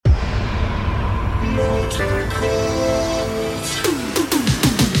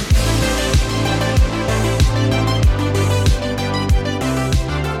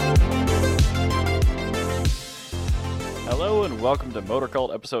Hello and welcome to Motor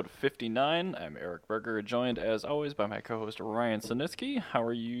Cult episode 59. I'm Eric Berger, joined as always by my co-host Ryan Sinitsky. How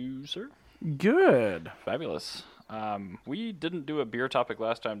are you, sir? Good. Fabulous. We didn't do a beer topic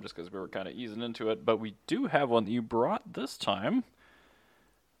last time just because we were kind of easing into it, but we do have one that you brought this time.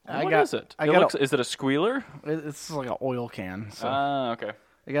 What is it? Is it a squealer? It's like an oil can. So Okay.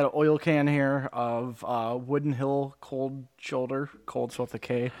 I got an oil can here of Wooden Hill Cold Shoulder, cold spelled with a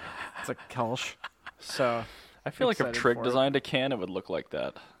K. It's a Kelsch. So I feel like if excited Trig for it. designed a can, it would look like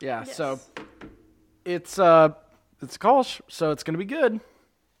that. yeah, Yes. so it's a Kelsch, so it's gonna be good.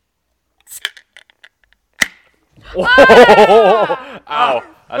 Ow!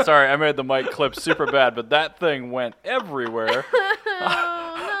 I'm sorry, I made the mic clip super bad, but that thing went everywhere.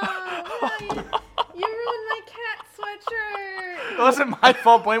 Oh, no. You ruined my cat sweatshirt. It wasn't my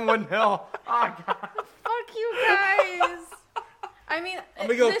fault. Blame Wooden Hill. Oh God. Fuck you guys. I mean, I'm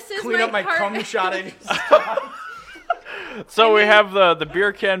gonna go this is clean up my part- cum shot. So we have the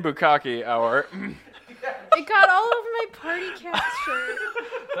beer can bukkake hour. It got all over my party cat shirt.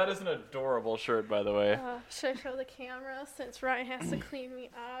 That is an adorable shirt, by the way. Should I show the camera since Ryan has to clean me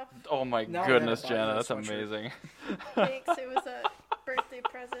off? Oh my Now I goodness, gotta buy Jana, this that's sweatshirt. amazing. Thanks, it was a birthday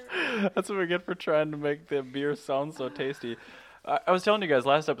present. That's what we get for trying to make the beer sound so tasty. I was telling you guys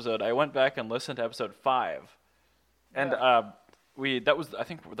last episode, I went back and listened to episode 5. And that was, I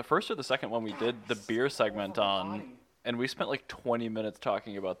think, the first or the second one we did the beer segment on. And we spent like 20 minutes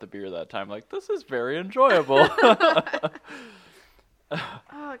talking about the beer that time. Like, this is very enjoyable.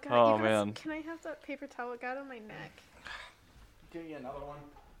 Oh, God. Oh, you guys, man. Can I have that paper towel? It got on my neck. Give you another one.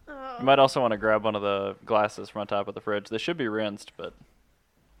 Oh. You might also want to grab one of the glasses from on top of the fridge. They should be rinsed, but...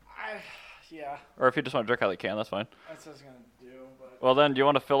 Yeah, Or if you just want to drink out of the can, that's fine. that's what I was gonna do. But Well, then, do you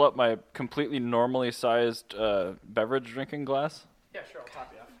want to fill up my completely normally sized beverage drinking glass? yeah, sure. I'll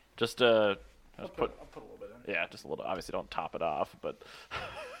top you off. Just I'll put... put a little bit in. Yeah, just a little. Obviously, don't top it off, but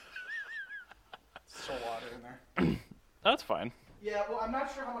Still water in there. that's fine. Yeah, well, I'm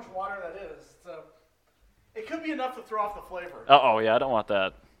not sure how much water that is. So it could be enough to throw off the flavor. Oh, yeah, I don't want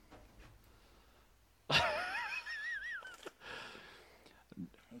that.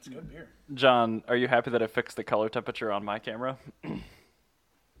 It's good beer. John, are you happy that I fixed the color temperature on my camera? It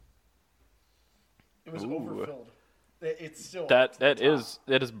was Ooh. overfilled. It's still That up to the top.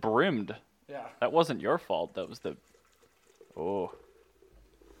 it is brimmed. Yeah. That wasn't your fault. That was the... Oh.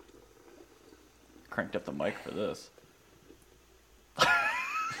 Cranked up the mic for this.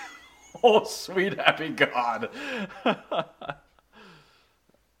 Oh, sweet happy God.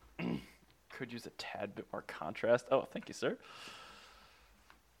 Could use a tad bit more contrast. Oh, thank you, sir.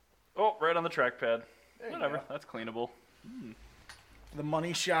 Oh, right on the trackpad. There you Whatever, go. that's cleanable. The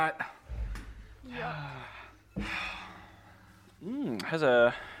money shot. Has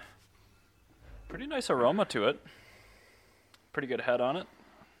a pretty nice aroma to it. Pretty good head on it.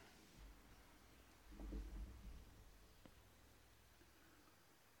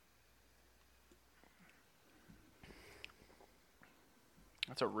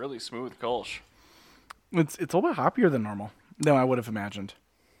 That's a really smooth Kolsch. It's a little bit hoppier than normal than I would have imagined.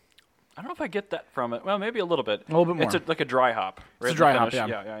 I don't know if I get that from it. Well, maybe a little bit. A little bit It's more. like a dry hop. It's a in the dry hop, finish.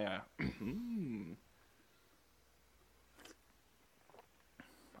 yeah.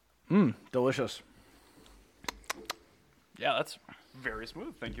 Delicious. Yeah, that's very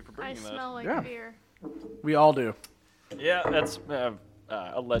smooth. Thank you for I bringing that. smell like Yeah. beer. We all do. Yeah, that's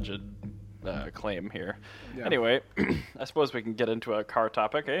alleged claim here. Yeah. Anyway, I suppose we can get into a car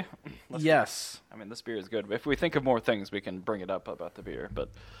topic, eh? Yes. I mean, this beer is good. If we think of more things, we can bring it up about the beer. But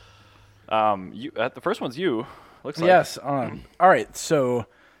the first one's you. Looks like. Yes. All right. So,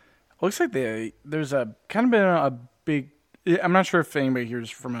 looks like there's a kind of been a big. I'm not sure if anybody here is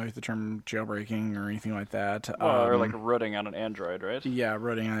familiar with the term jailbreaking or anything like that. Or like rooting on an Android, right? Yeah,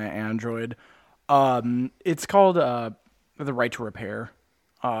 rooting on an Android. It's called the right to repair,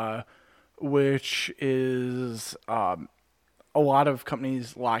 which is a lot of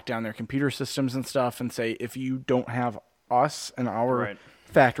companies lock down their computer systems and stuff and say if you don't have us and our Right.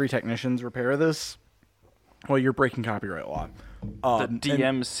 factory technicians repair this, well, you're breaking copyright law. The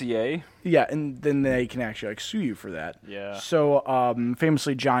DMCA. Yeah, and then they can actually sue you for that. Yeah. So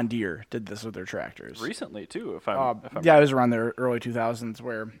famously, John Deere did this with their tractors. Recently, too, if I'm Yeah, it was around the early 2000s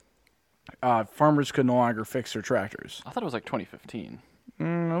where farmers could no longer fix their tractors. I thought it was like 2015.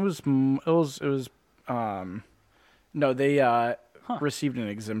 No, they received an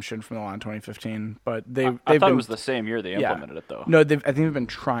exemption from the law in 2015, but I they've thought been, it was the same year they implemented it, though. No, I think they've been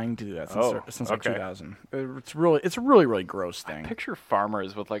trying to do that since like okay. 2000. It's a really gross thing. Picture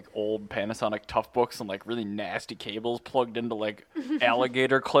farmers with like old Panasonic Tough books and like really nasty cables plugged into like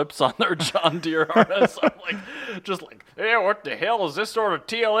alligator clips on their John Deere harness. I'm like, just like, yeah, what the hell is this sort of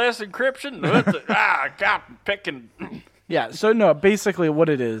TLS encryption? Cotton picking. Yeah, so no, basically what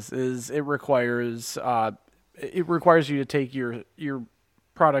it is it requires you to take your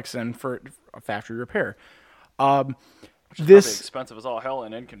products in for a factory repair. Which is probably expensive as all hell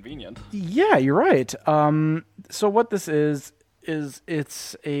and inconvenient. Yeah, you're right. So what this is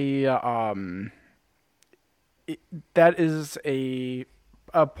it's a that is a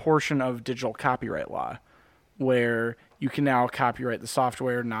portion of digital copyright law where you can now copyright the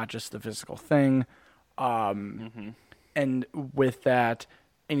software, not just the physical thing. And with that,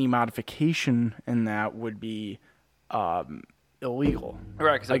 any modification in that would be illegal.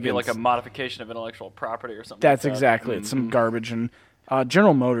 Right, because it'd be like a modification of intellectual property or something. That's like that. exactly it. Some garbage. And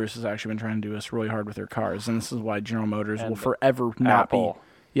General Motors has actually been trying to do this really hard with their cars, and this is why General Motors will forever not Apple.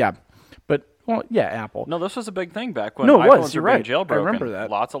 be. Yeah, but Apple. No, this was a big thing back when No, it iPhones was. were You're being right. jailbroken. I remember that.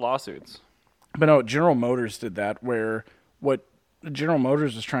 Lots of lawsuits. But no, General Motors did that, where what General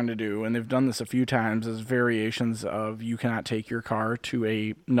Motors is trying to do, and they've done this a few times, is variations of you cannot take your car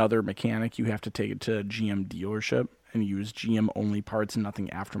to another mechanic. You have to take it to a GM dealership and use GM-only parts and nothing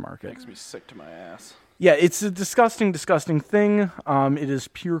aftermarket. Makes me sick to my ass. Yeah, it's a disgusting thing. It is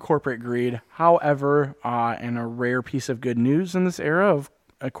pure corporate greed. However, and a rare piece of good news in this era of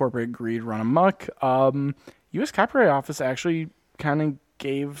corporate greed run amok, U.S. Copyright Office actually kind of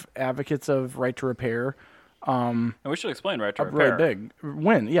gave advocates of right to repair And we should explain right to a repair. really big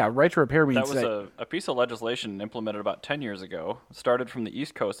win. Yeah, right to repair means That was a piece of legislation implemented about 10 years ago. It started from the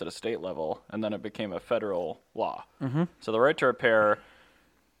East Coast at a state level, and then it became a federal law. Mm-hmm. So the right to repair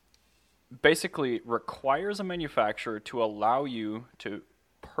basically requires a manufacturer to allow you to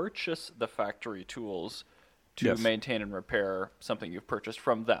purchase the factory tools to Yes. maintain and repair something you've purchased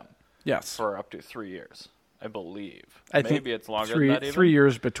from them yes. for up to 3 years, I believe. I think Maybe it's longer three, than that even. 3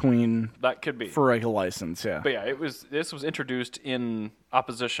 years between That could be. for a license, yeah. But yeah, this was introduced in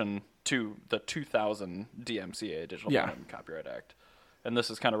opposition to the 2000 DMCA, Digital Yeah. Millennium Copyright Act. And this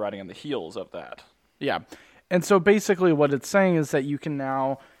is kind of riding on the heels of that. Yeah. And so basically what it's saying is that you can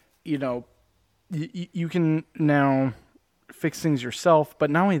now, you can now fix things yourself. But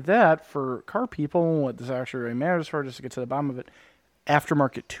not only that, for car people, what this actually really matters for, just to get to the bottom of it,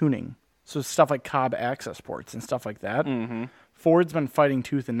 aftermarket tuning. So stuff like Cobb access ports and stuff like that. Mm-hmm. Ford's been fighting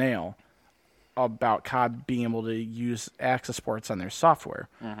tooth and nail about Cobb being able to use access ports on their software.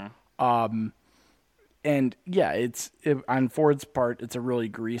 Mm-hmm. And yeah, on Ford's part, it's a really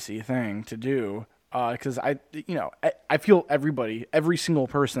greasy thing to do. Because I feel every single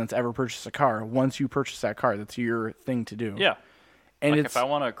person that's ever purchased a car, once you purchase that car, that's your thing to do. Yeah. And like if I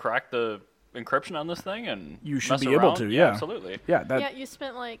want to crack the encryption on this thing and you should mess be around, able to, yeah. Absolutely. Yeah, Yeah, you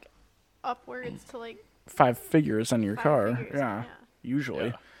spent like upwards to like 5 figures on your 5 car. figures, yeah, yeah. usually.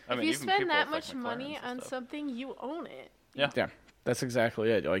 Yeah. I mean, if you even spend people that with, like, much money McLarens and on stuff. something, you own it. Yeah. Yeah, that's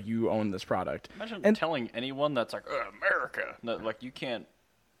exactly it. Like, you own this product. Imagine telling anyone that's like, America, that, like, you can't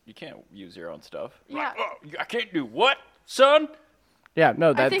use your own stuff. Yeah. Like, I can't do what, son? Yeah,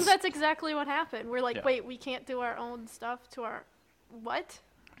 no, I think that's exactly what happened. We're like, Yeah. wait, we can't do our own stuff to our what?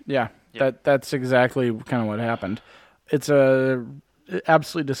 Yeah, Yeah. that's exactly kind of what happened. It's a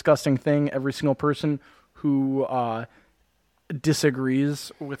absolutely disgusting thing. Every single person who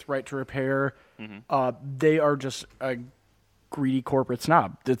disagrees with right to repair, they are just a greedy corporate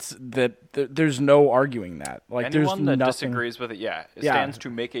snob. There's no arguing that. Like Anyone there's that nothing, disagrees with it, it Yeah. stands to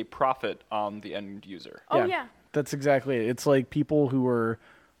make a profit on the end user. Oh yeah. That's exactly it. It's like people who are.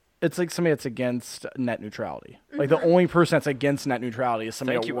 It's like somebody that's against net neutrality. Like the only person that's against net neutrality is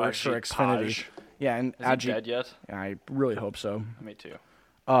somebody Thank that you, works for Ajit Xfinity. Pai. Yeah, and Is he Ajit, dead yet? I really hope so. Me too.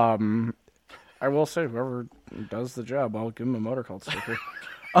 I will say, whoever does the job, I'll give him a Motor Cult sticker.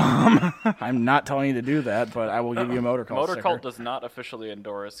 I'm not telling you to do that, but I will give you a Motor Cult Motor sticker. Cult does not officially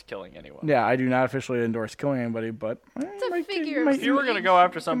endorse killing anyone. Yeah, I do not officially endorse killing anybody, but It's a figure of If you were gonna go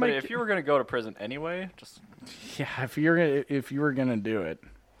after somebody, might- if you were gonna go to prison anyway, just yeah, if you were gonna do it,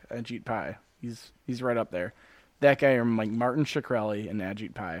 Ajit Pai, he's right up there. That guy, or like Martin Shkreli and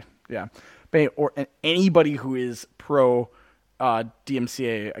Ajit Pai, yeah, and anybody who is pro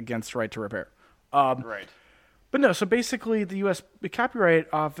DMCA against right to repair. right. But no, so basically the U.S. Copyright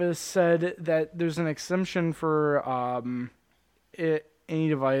Office said that there's an exemption for any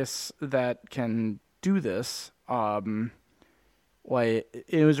device that can do this. Well, like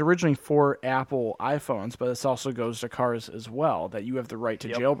it was originally for Apple iPhones, but this also goes to cars as well, that you have the right to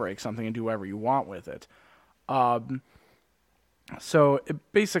Yep. jailbreak something and do whatever you want with it. So it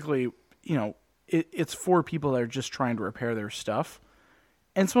basically, it's for people that are just trying to repair their stuff.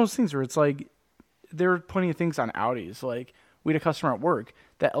 And it's one of those things where it's like, there are plenty of things on Audis. Like, we had a customer at work,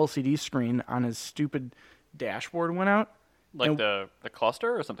 that LCD screen on his stupid dashboard went out. Like And- the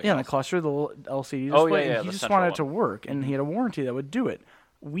cluster or something Yeah, else? the cluster, the little LCD display. Oh, yeah, and yeah, he the just central wanted it to one. work, and he had a warranty that would do it.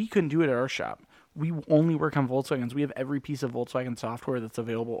 We couldn't do it at our shop. We only work on Volkswagens. We have every piece of Volkswagen software that's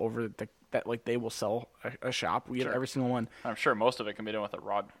available over that like they will sell a shop. We have Sure. every single one. I'm sure most of it can be done with a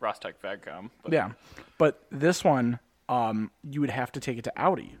Rostec Vagcom. But Yeah, but this one, you would have to take it to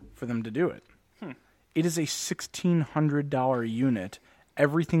Audi for them to do it. It is a $1,600 unit.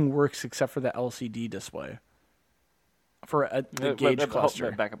 Everything works except for the LCD display for the gauge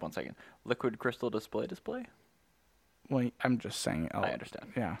cluster. Back up 1 second. Liquid crystal display? Well, I'm just saying. I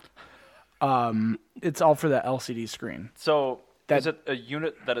understand. Yeah. It's all for the LCD screen. So That- is it a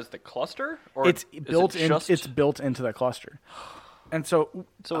unit that is the cluster? Or It's is built it in. just- It's built into the cluster. And so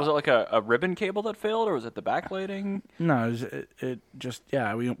So was it like a ribbon cable that failed, or was it the backlighting? no, it just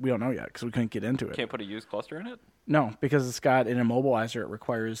we don't know yet because we couldn't get into it. Can't put a used cluster in it? No, because it's got an immobilizer. It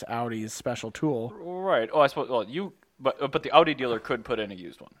requires Audi's special tool. Right. Oh, I suppose. Well, but the Audi dealer could put in a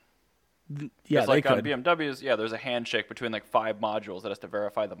used one. Yeah, 'Cause, they like on could. BMWs, there's a handshake between like 5 modules that has to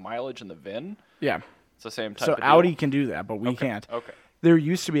verify the mileage and the VIN. Yeah. It's the same type So of deal. Audi can do that, but we can't. Okay. There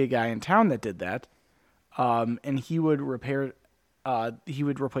used to be a guy in town that did that, and he would repair. He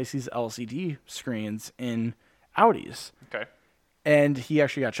would replace these LCD screens in Audis, Okay. and he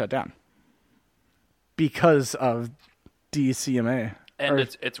actually got shut down because of DCMA. And or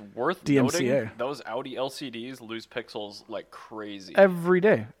it's worth DMCA. noting those Audi LCDs lose pixels like crazy, every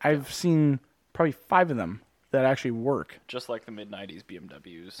day. I've seen probably 5 of them that actually work. just like the mid '90s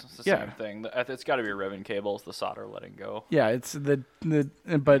BMWs. It's the Yeah. same thing. It's got to be a ribbon cable. It's the solder letting go. Yeah, it's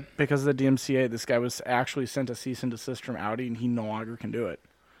but because of the DMCA, this guy was actually sent a cease and desist from Audi, and he no longer can do it.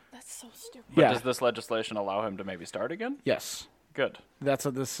 That's so stupid. But Yeah. does this legislation allow him to maybe start again? Yes, Good. that's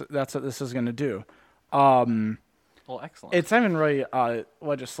what this is going to do. Well, excellent. It's not even really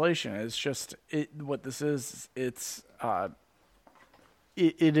legislation. It's just what this is.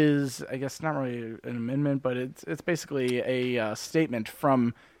 It is, I guess, not really an amendment, but it's basically a statement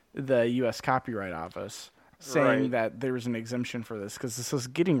from the U.S. Copyright Office saying Right. that there's an exemption for this because this is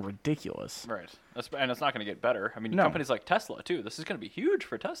getting ridiculous. right. And it's not going to get better. I mean, No. companies like Tesla too. This is going to be huge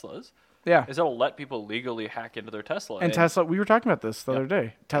for Teslas. Yeah. Is it'll let people legally hack into their Tesla. And Tesla, we were talking about this the Yep. other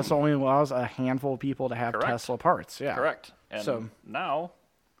day. Tesla only allows a handful of people to have Correct. Tesla parts. Yeah. Correct. And So- now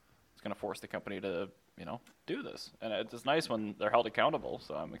it's going to force the company to, do this. And it's nice when they're held accountable.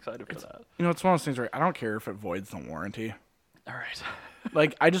 So I'm excited for that. It's one of those things where I don't care if it voids the warranty. All right.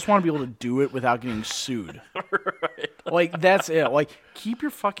 Like, I just want to be able to do it without getting sued. Like, that's it. Like, keep your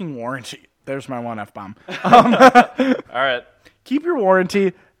fucking warranty. There's my one F-bomb. All right. Keep your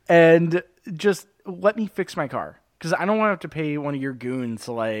warranty and just let me fix my car. Because I don't want to have to pay one of your goons,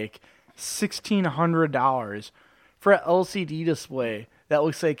 like, $1,600 for an LCD display that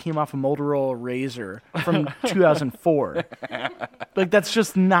looks like it came off a Motorola Razor from 2004. Like, that's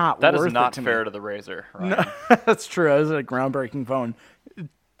just not That worth is not it to fair me. to the Razor. Right? That's true. That was a groundbreaking phone.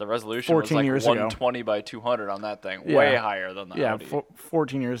 The resolution 14 was like years ago. 120 by 200 on that thing. Yeah. Way higher than the Yeah, Audi.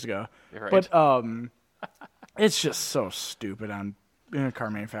 14 years ago. You're right. But it's just so stupid on car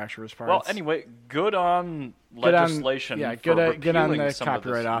manufacturers' parts. Well, anyway, good on Good on- legislation. yeah, for good on repealing the some of this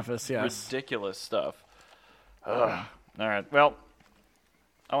Copyright Office, yes. ridiculous stuff. Ugh. All right. Well,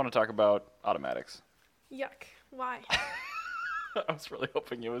 I want to talk about automatics. Yuck. Why? I was really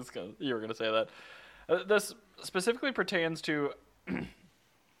hoping you were gonna say that. This specifically pertains to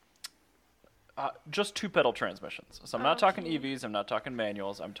just 2-pedal transmissions. So I'm not talking EVs. I'm not talking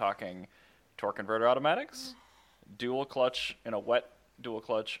manuals. I'm talking torque converter automatics, dual clutch in a wet dual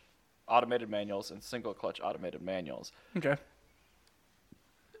clutch, automated manuals, and single clutch automated manuals. Okay.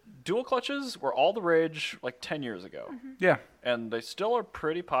 Dual clutches were all the rage like 10 years ago, Yeah. and they still are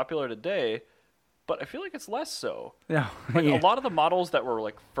pretty popular today. But I feel like it's less so. Yeah. Like Yeah. a lot of the models that were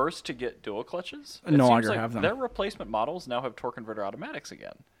like first to get dual clutches it No seems longer like have them. Their replacement models now have torque converter automatics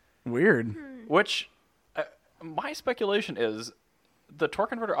again, Weird. which my speculation is the torque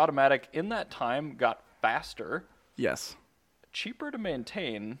converter automatic in that time got faster, Yes. cheaper to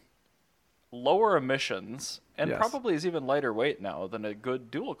maintain, lower emissions, and Yes. probably is even lighter weight now than a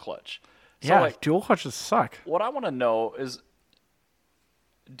good dual clutch. So Yeah. like Dual clutches suck. what I want to know is,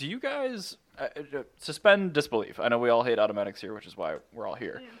 do you guys suspend disbelief? I know we all hate automatics here, which is why we're all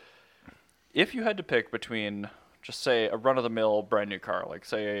here. If you had to pick between just say a run-of-the-mill brand new car, like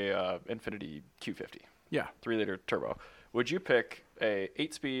say a Infiniti Q50, Yeah. 3-liter turbo, would you pick a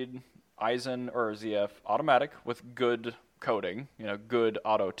 8-speed Aisin or ZF automatic with good coding, good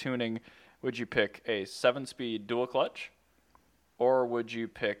auto tuning? Would you pick a 7-speed dual clutch, or would you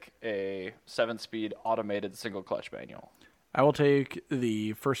pick a 7-speed automated single clutch manual? I will take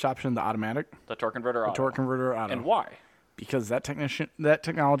the first option, the automatic, The torque converter auto. torque converter auto. And why? Because that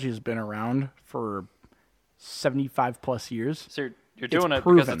technology has been around for 75 plus years. So you're doing it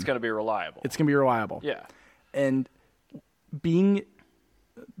proven. because it's going to be reliable. It's going to be reliable. Yeah. And being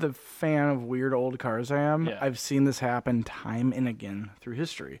the fan of weird old cars I am, Yeah. I've seen this happen time and again through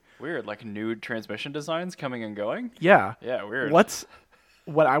history. Weird, like nude transmission designs coming and going. Yeah. Yeah, weird.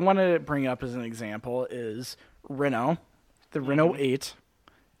 What I want to bring up as an example is Renault, the Renault 8,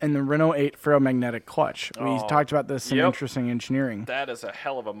 and the Renault 8 ferromagnetic clutch. We talked about this in Yep. Interesting Engineering. That is a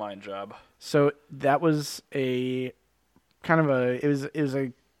hell of a mind job. So that was a kind of it was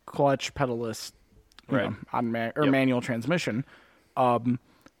a clutch pedalless, Right. manual transmission.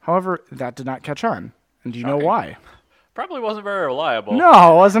 However, that did not catch on. And do you know why? Probably wasn't very reliable.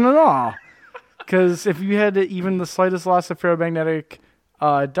 No, it wasn't at all. Because if you had even the slightest loss of ferromagnetic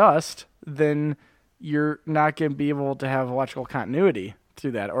dust, then you're not going to be able to have electrical continuity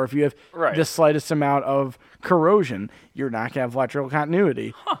through that. Or if you have Right. the slightest amount of corrosion, you're not going to have electrical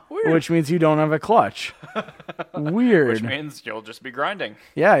continuity. Weird. Which means you don't have a clutch. Weird. Which means you'll just be grinding.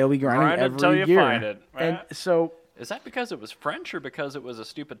 Yeah, you'll be grinding Grind every until you year. find it. And Right. so, Is that because it was French or because it was a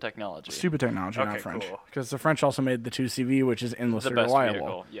stupid technology? stupid technology, not Okay, French. cool. Because the French also made the 2CV, which is The endlessly best reliable.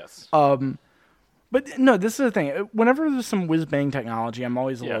 vehicle, yes. But no, this is the thing. Whenever there's some whiz bang technology, I'm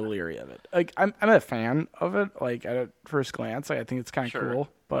always a Yeah. little leery of it. Like I'm a fan of it. Like at a first glance, like, I think it's kind of Sure. cool.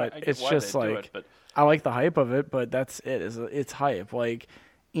 But I get it's why just they do like it, but- I like the hype of it. But that's it. It's hype. Like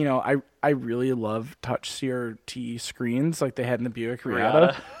I really love touch CRT screens like they had in the Buick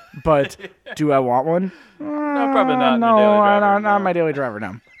Riata. But do I want one? No, probably not. in No, your daily driver, not my daily driver.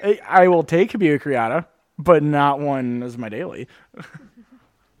 No, I will take a Buick Riata, but not one as my daily.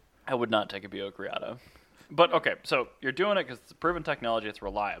 I would not take a Buick Riata. But okay, so you're doing it because it's a proven technology. It's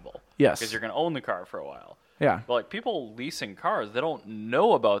reliable. Yes. Because you're going to own the car for a while. Yeah. But like people leasing cars, they don't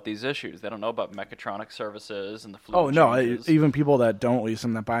know about these issues. They don't know about mechatronic services and the fluid Oh no! changes. Even people that don't lease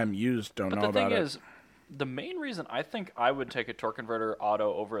them, that buy them used, don't But know the about thing it. is, the main reason I think I would take a torque converter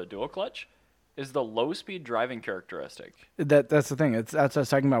auto over a dual clutch is the low speed driving characteristic. That's the thing. That's what I was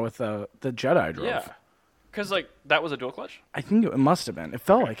talking about with the Jet I drove. Yeah. Because like that was a dual clutch. I think it must have been. It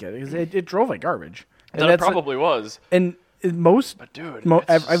felt like it. 'Cause it drove like garbage. And That that's probably was. and most. But dude,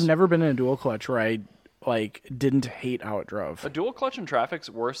 I've never been in a dual clutch where I didn't hate how it drove. a dual clutch in traffic's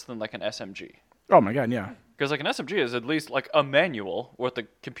worse than like an SMG. Oh my god, yeah. Because like an SMG is at least like a manual with the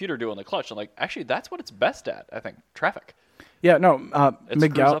computer doing the clutch, and like actually that's what it's best at. I think traffic. Yeah, no. It screws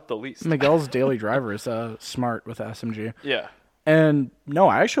Miguel up the least. Miguel's daily driver is smart with the SMG, Yeah. and no,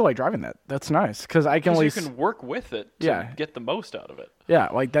 I actually like driving that. That's nice because I can at Because you least can work with it to Yeah. get the most out of it. yeah,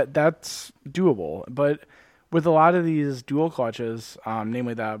 like that's doable. But with a lot of these dual clutches,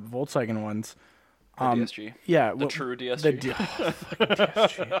 namely the Volkswagen ones, The DSG. yeah, The true DSG. The fucking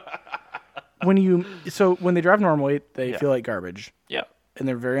DSG. When they drive normally, they Yeah. feel like garbage, Yeah. and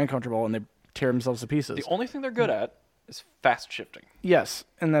they're very uncomfortable, and they tear themselves to pieces. The only thing they're good at is fast shifting. Yes,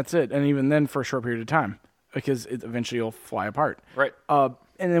 and that's it. And even then, for a short period of time, because eventually you'll fly apart. Right. And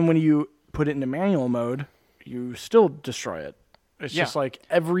then when you put it into manual mode, you still destroy it. It's Yeah. just like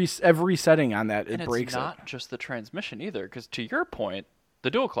every setting on that, it And breaks it's not just the transmission either, because to your point, the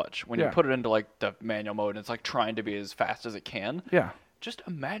dual clutch, when Yeah. you put it into like the manual mode, it's like trying to be as fast as it can. it. Yeah. Just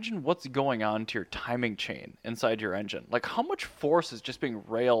imagine what's going on to your timing chain inside your engine. Like how much force is just being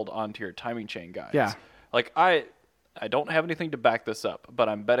railed onto your timing chain, guys. Yeah. Like I don't have anything to back this up, but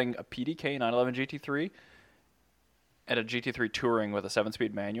I'm betting a PDK 911 GT3 and a GT3 Touring with a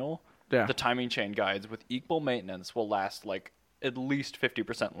 7-speed manual. Yeah. The timing chain guides with equal maintenance will last like at least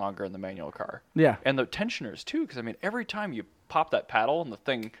 50% longer in the manual car. Yeah. And the tensioners too, because I mean, every time you pop that paddle and the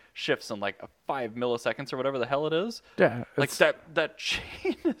thing shifts in like 5 milliseconds or whatever the hell it is. Yeah, Like that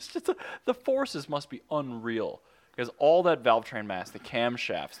chain is just the forces must be unreal because all that valve train mass, the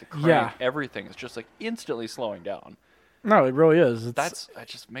camshafts, the crank, Yeah. everything is just like instantly slowing down. No, it really is. That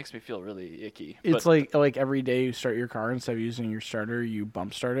just makes me feel really icky. It's But, like every day you start your car, instead of using your starter, you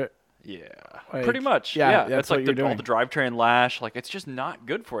bump start it. yeah, like, pretty much. yeah, Yeah, that's it's what like you're all doing. the drivetrain lash. Like it's just not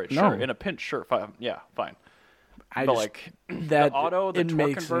good for it. No. Sure, in a pinch, sure, fine. Yeah, fine. I But just, like that the auto, the it torque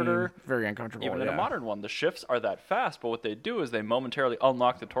makes converter, me very uncomfortable. even in yeah. a modern one, the shifts are that fast. But what they do is they momentarily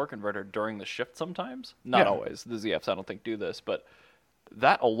unlock the torque converter during the shift. Sometimes, not Yeah. always. The ZFs I don't think do this, but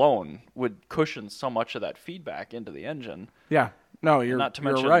that alone would cushion so much of that feedback into the engine. Yeah. No, you're Not to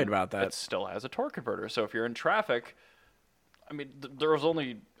mention, right about that. it still has a torque converter. So if you're in traffic, I mean, there was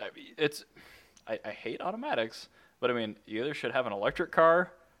only, I hate automatics, but I mean, you either should have an electric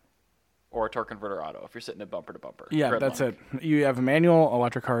car or a torque converter auto if you're sitting at bumper to bumper. Yeah, that's it. You have a manual,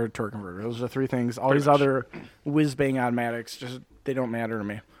 electric car, torque converter. Those are the three things. All these other whiz-bang automatics, just they don't matter to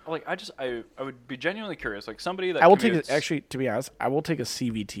me. Like, I would be genuinely curious. Like, somebody that I will commutes, actually, to be honest, I will take a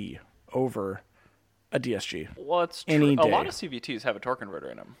CVT over a DSG. Well, it's any true. A day. lot of CVTs have a torque converter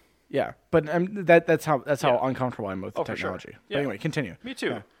in them. Yeah, but that's how uncomfortable I am with the For sure. technology. Yeah. But anyway, continue. Me too.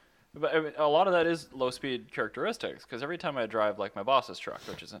 Yeah. But I mean, a lot of that is low-speed characteristics, because every time I drive, like, my boss's truck,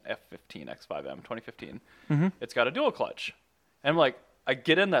 which is an F15 X5M 2015, it's got a dual clutch. And, like, I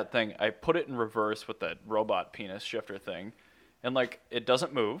get in that thing, I put it in reverse with that robot penis shifter thing, and, like, it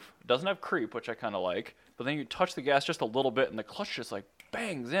doesn't move. It doesn't have creep, which I kind of like, but then you touch the gas just a little bit, and the clutch just, like,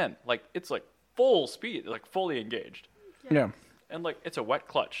 bangs in. Like, it's, like, full speed, like, fully engaged. Yeah. And, like, it's a wet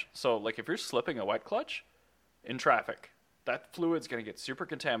clutch. So, like, if you're slipping a wet clutch in traffic, that fluid's going to get super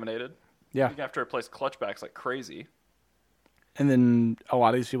contaminated. Yeah. You're going to have to replace clutch backs like crazy. And then a lot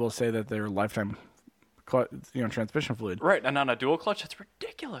of these people say that their lifetime, transmission fluid. Right, and on a dual clutch, it's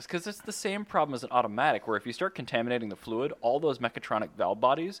ridiculous because it's the same problem as an automatic, where if you start contaminating the fluid, all those mechatronic valve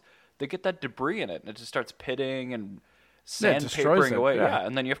bodies, they get that debris in it, and it just starts pitting and Yeah, it destroys sandpapering it, away. yeah.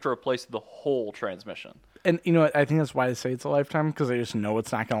 And then you have to replace the whole transmission. And you know what? I think that's why they say it's a lifetime, because they just know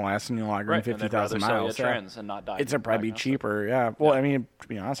it's not going to last any longer Right, than and they'd rather 50,000 sell you a miles. Yeah. trans and not die. It's from probably be diagnosis. cheaper, yeah. Well, I mean, to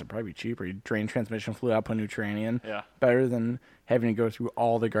be honest, it'd probably be cheaper. You drain transmission fluid out, put new tranny in. Yeah. Better than having to go through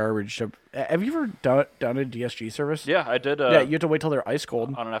all the garbage. Have you ever done a DSG service? Yeah, I did. Yeah, you have to wait till they're ice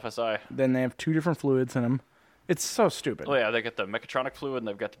cold. on an FSI. Then they have two different fluids in them. It's so stupid. Oh yeah, they get the mechatronic fluid and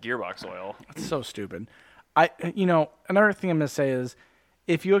they've got the gearbox oil. It's so stupid. Another thing I'm going to say is,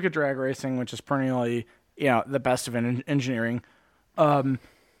 if you look at drag racing, which is perennially, the best of engineering,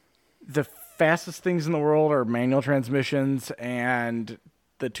 the fastest things in the world are manual transmissions and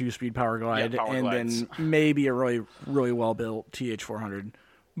the 2-speed power glide, power and glides. then maybe a really, really well-built TH400.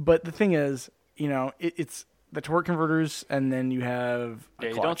 But the thing is, it's the torque converters, and then you have a Yeah,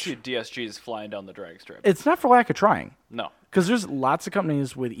 you don't clutch. see DSGs flying down the drag strip. It's not for lack of trying. No. Because there's lots of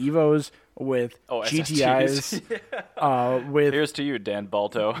companies with Evos, with GTIs, with Here's to you, Dan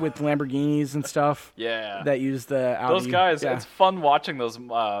Balto. with Lamborghinis and stuff. Yeah. That use the Audi. Those guys, Yeah. it's fun watching those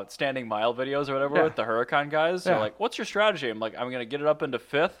standing mile videos or whatever Yeah. with the Huracan guys. They're Yeah. like, what's your strategy? I'm like, I'm going to get it up into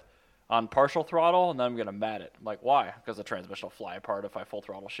fifth on partial throttle, and then I'm going to mat it. I'm like, why? Because the transmission will fly apart if I full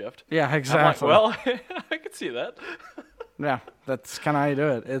throttle shift. Yeah, I'm like, exactly. well, I could see that. Yeah, that's kind of how you do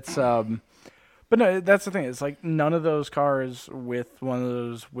it. It's but no, that's the thing. It's like none of those cars with one of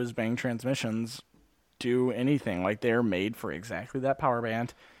those whiz bang transmissions do anything. Like they're made for exactly that power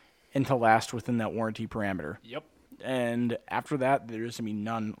band and to last within that warranty parameter. Yep. And after that, there's gonna be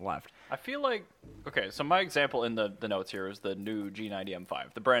none left. I feel like, okay, so my example in the notes here is the new G90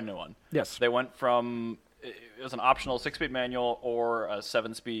 M5, the brand new one. Yes. They went from, it was an optional 6-speed manual or a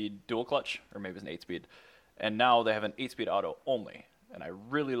 7-speed dual clutch, or maybe it's an 8-speed. And now they have an 8-speed auto only. And I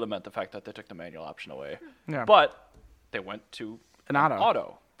really lament the fact that they took the manual option away. Yeah. But they went to An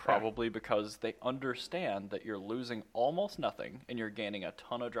auto. probably because they understand that you're losing almost nothing and you're gaining a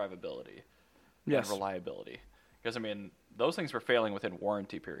ton of drivability Yes. and reliability. Because, I mean, those things were failing within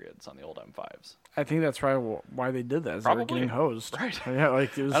warranty periods on the old M5s. I think that's probably why they did that. Is they were Probably. getting hosed. Right. Yeah,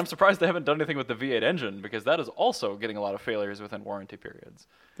 like it was. And I'm surprised they haven't done anything with the V8 engine because that is also getting a lot of failures within warranty periods.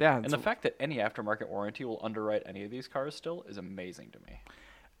 Yeah. And the fact that any aftermarket warranty will underwrite any of these cars still is amazing to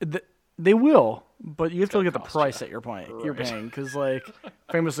me. They will, but you have to look at the cost price you. that you're paying. Right. You're paying because, like,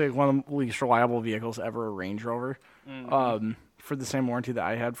 famously, one of the least reliable vehicles ever, a Range Rover, for the same warranty that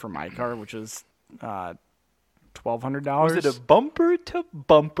I had for my car, which is $1,200. Was it a bumper to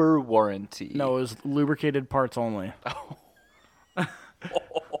bumper warranty? No, it was lubricated parts only.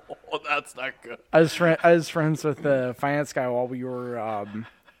 Oh, that's not good. I was friends with the finance guy while we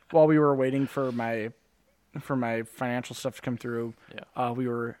were waiting for my financial stuff to come through. Yeah. We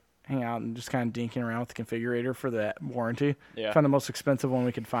were hanging out and just kind of dinking around with the configurator for the warranty. Yeah. Found the most expensive one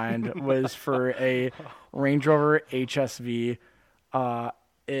we could find was for a Range Rover HSV,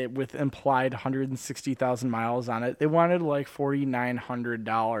 with implied 160,000 miles on it. They wanted like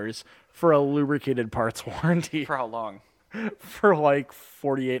 $4,900 for a lubricated parts warranty For how long? for like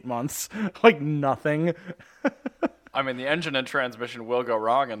 48 months. Like nothing. I mean, the engine and transmission will go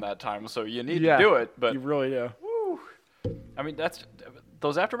wrong in that time, so you need Yeah, to do it. But you really do. I mean,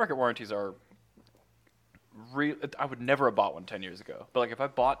 those aftermarket warranties are real. I would never have bought one 10 years ago. But like, if I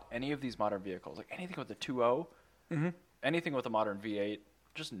bought any of these modern vehicles, like anything with a 2.0, anything with a modern V8,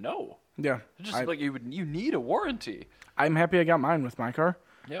 just no. Yeah. Just like you need a warranty. I'm happy I got mine with my car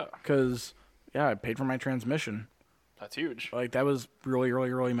Yeah, because, yeah, I paid for my transmission. that's huge. Like, that was really,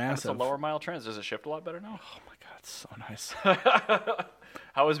 really, really It's massive. a lower mile trans. Does it shift a lot better now? Oh, my God, it's so nice.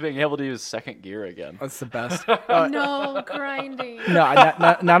 How is being able to use second gear again? That's the best. No grinding. No,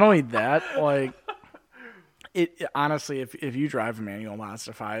 not only that, like, it honestly, if you drive a manual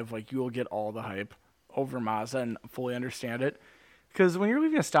Mazda 5, like, you will get all the hype over Mazda and fully understand it. Because when you're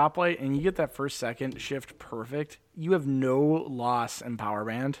leaving a stoplight and you get that first second shift perfect, you have no loss in power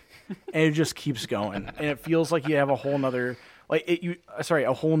band, and it just keeps going, and it feels like you have a whole nother,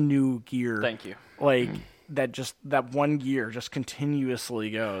 a whole new gear. Thank you. Like that one gear just continuously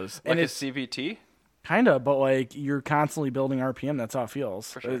goes, Like and a it's CVT? kind of, but like you're constantly building RPM. That's how it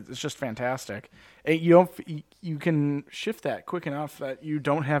feels. For sure. It's just fantastic. And you can shift that quick enough that you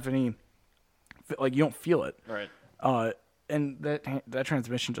don't have any, like, you don't feel it. Right. And that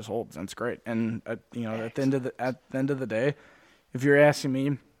transmission just holds, and it's great. And at the end of the day, if you're asking me,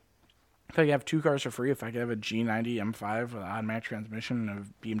 if I could have two cars for free, if I could have a G90 M5 with an automatic transmission,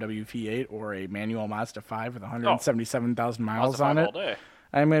 a BMW V8, or a manual Mazda 5 with 177,000 miles Mazda on 5 it, all day.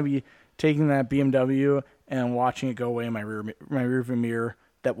 I'm gonna be taking that BMW and watching it go away in my rearview mirror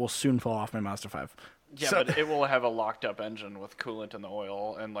that will soon fall off my Mazda 5. Yeah, So- but it will have a locked up engine with coolant in the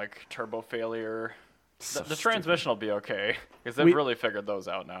oil and like turbo failure. So The transmission will be okay because they've We- really figured those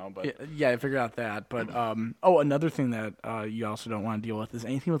out now. But Yeah, I figured out that. But another thing that you also don't want to deal with is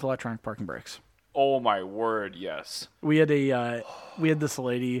anything with electronic parking brakes. oh my word, yes. We had this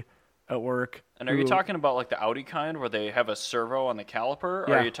lady at work. And are you who- talking about like the Audi kind where they have a servo on the caliper, or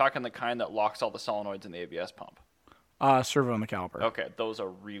Yeah. are you talking the kind that locks all the solenoids in the ABS pump? servo on the caliper? Okay, those are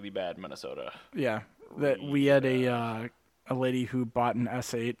really bad in Minnesota. Yeah, that we had a lady who bought an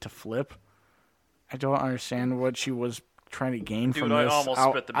S8 to flip. I don't understand what she was trying to gain Dude, from I this. almost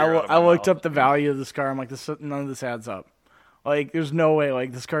spit the beer out of I my looked mouth. up the value of this car. I'm like, none of this adds up. Like, there's no way.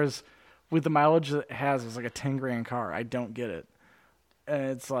 Like, this car's with the mileage that it has is like a 10 grand car. I don't get it. And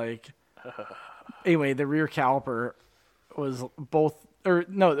it's like, anyway, the rear caliper was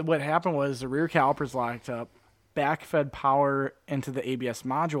what happened was the rear caliper's locked up, back-fed power into the ABS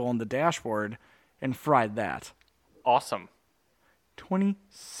module on the dashboard, and fried that. Awesome.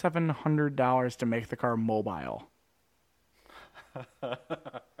 $2,700 to make the car mobile.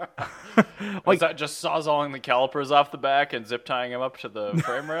 Was that just sawzalling the calipers off the back and zip tying them up to the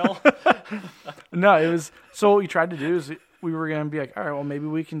frame rail? No, it was, so what we tried to do is we were going to be like, all right, well, maybe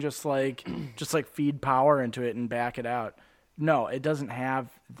we can just feed power into it and back it out. No, it doesn't have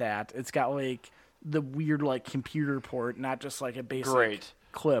that. It's got like the weird like computer port, not just like a basic Great.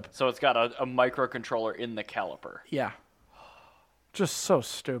 clip. So it's got a microcontroller in the caliper. Yeah. Just so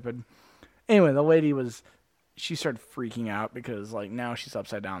stupid. Anyway, the lady she started freaking out because like now she's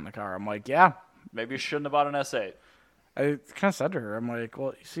upside down in the car. I'm like, yeah. Maybe you shouldn't have bought an S8. I kind of said to her, I'm like,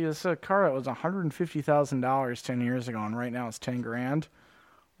 well, you see, this is a car that was $150,000 10 years ago, and right now it's 10 grand.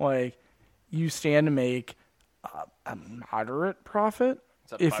 Like, you stand to make a moderate profit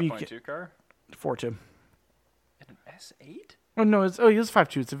Is that a if you 5.2 car? 4.2. In an S8? Oh no, it's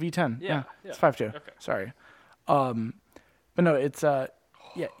 5.2. It's a V10. Yeah, It's yeah. 5.2. Okay. Sorry. But no, it's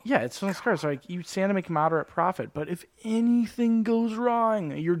it's one of those cars. Like, you stand to make a moderate profit, but if anything goes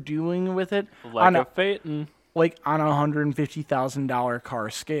wrong, you're dealing with it Like a Phaeton. on a $150,000 car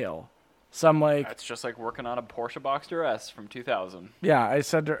scale. So I'm like, That's just like working on a Porsche Boxster S from 2000. yeah. I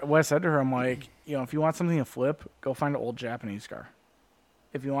said to her, I'm like, if you want something to flip, go find an old Japanese car.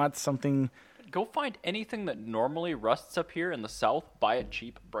 If you want something, Go find anything that normally rusts up here in the South, buy it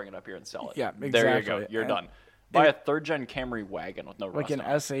cheap, bring it up here and sell it. Yeah, There you go. exactly. You're And done. Buy a third-gen Camry wagon with no like rust an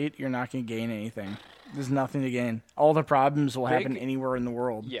on it. S8, you're not going to gain anything. There's nothing to gain. All the problems will happen Big- anywhere in the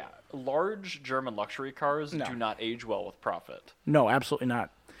world. Yeah, large German luxury cars No. do not age well with profit. No, absolutely not.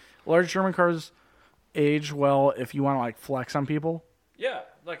 Large German cars age well if you want to like flex on people. Yeah,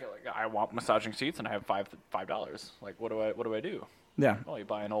 like I want massaging seats and I have $5. Like what do I do? Yeah, Well, you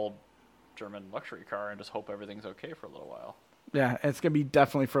buy an old German luxury car and just hope everything's okay for a little while. yeah. It's gonna be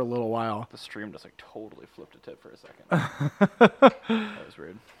definitely for a little while. The stream just like totally flipped a tip for a second. That was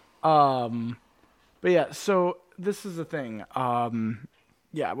weird. But yeah, so this is the thing.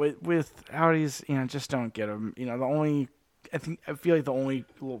 Yeah, with Audis, just don't get them. I feel like the only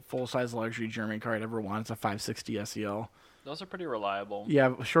full size luxury German car I'd ever want is a 560 SEL. Those are pretty reliable.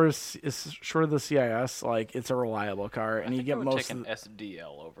 Yeah, short of the CIS, like it's a reliable car, and I you think get I would most take of an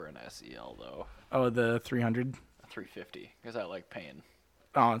SDL over an SEL though. the 300. 350 because I like pain.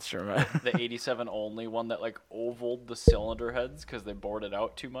 Oh, that's true. The 87 only one that like ovaled the cylinder heads because they bored it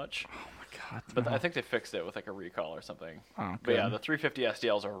out too much. Oh my God, But no. I think they fixed it with like a recall or something. Oh, But yeah, good. the 350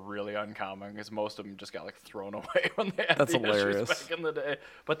 SDLs are really uncommon because most of them just got like thrown away when they had That's the hilarious. issues back in the day.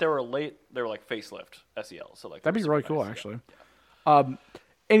 But they were late. They were like facelift SELs. So like That'd they be were really super cool, nice. actually.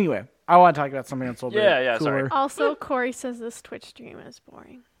 Anyway, I want to talk about something that's a little Yeah, bit sorry. cooler. Also, Corey says this Twitch stream is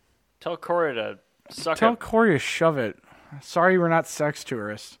boring. Tell Corey to suck Tell it. Corey to shove it. Sorry, we're not sex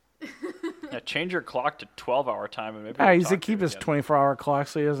tourists. Yeah, change your clock to 12-hour time and maybe. Yeah, we'll he's to talk keep you his again. 24-hour clock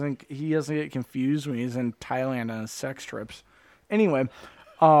so he doesn't get confused when he's in Thailand on his sex trips. Anyway,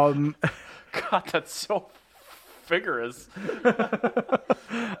 God, that's so vigorous.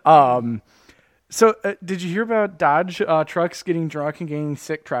 so did you hear about Dodge trucks getting drunk and getting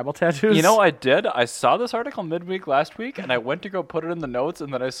sick tribal tattoos? You know, I did. I saw this article midweek last week, and I went to go put it in the notes,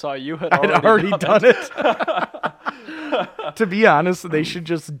 and then I saw you had I'd already, already done it. To be honest, they should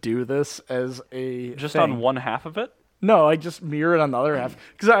just do this as a Just thing. on one half of it. No, I just mirror it on the other half.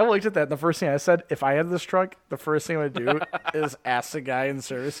 Because I looked at that, and the first thing I said, if I had this truck, the first thing I would do is ask the guy in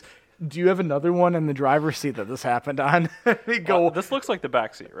service, do you have another one in the driver's seat that this happened on? He'd go, This looks like the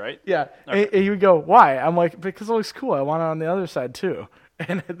back seat, right? yeah. And he would go, why? I'm like, because it looks cool. I want it on the other side, too.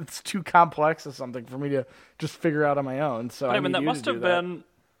 And it's too complex or something for me to just figure out on my own. So But I mean, need that you must to have do that. been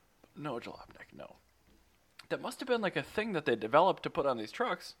no Jalopnik, no. That must have been like a thing that they developed to put on these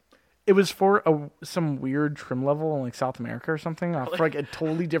trucks. It was for some weird trim level in like South America or something, for like a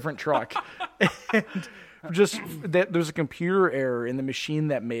totally different truck. And just that there's a computer error in the machine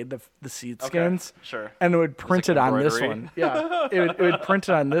that made the seat skins. Sure. And it would print it on this embroidery. one. Yeah, it would print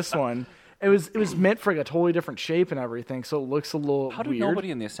it on this one. It was meant for like a totally different shape and everything, so it looks a little How did weird.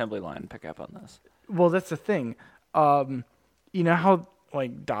 nobody in the assembly line pick up on this? Well, that's the thing. You know how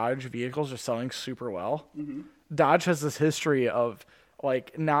like Dodge vehicles are selling super well? Mm-hmm. Dodge has this history of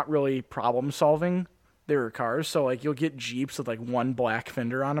like not really problem solving their cars. So like you'll get Jeeps with like one black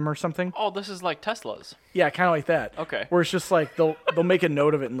fender on them or something. Oh, this is like Teslas. Yeah, kind of like that. Okay. Where it's just like they'll make a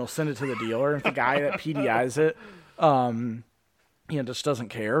note of it and they'll send it to the dealer. And if the guy that PDIs it, just doesn't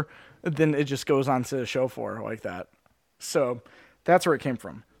care, then it just goes on to the show floor like that. So that's where it came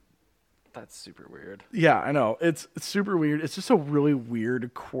from. That's super weird. Yeah, I know. It's super weird. It's just a really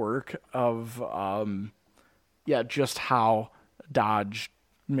weird quirk of, just how Dodge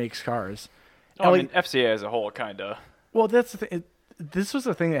makes cars. Oh, And, I mean, FCA as a whole, kind of. well, that's the thing. This was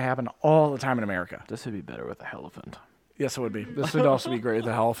a thing that happened all the time in America. This would be better with a elephant. Yes, it would be. This would also be great with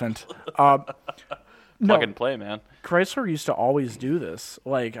the elephant. Plug No, and play, man. Chrysler used to always do this,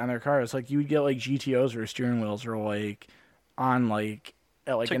 like on their cars. Like you would get like GTOs or steering wheels or like on like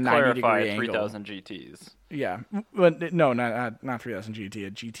at like To a 90-degree clarify, angle. 3000 GTs. Yeah, but no, not 3000 GT,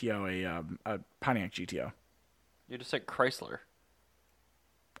 a GTO, a Pontiac GTO. You just said Chrysler.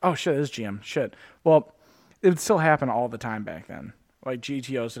 Oh shit, it is GM. Shit. Well, it would still happen all the time back then. Like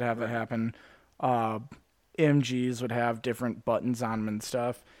GTOs would have that happen. MGs would have different buttons on them and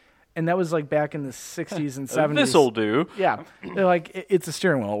stuff. And that was like back in the 60s and 70s. This'll do. Yeah. They're like, it's a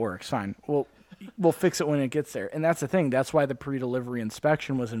steering wheel. It works. Fine. We'll fix it when it gets there. And that's the thing. That's why the pre-delivery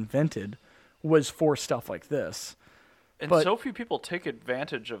inspection was invented, was for stuff like this. And But- so few people take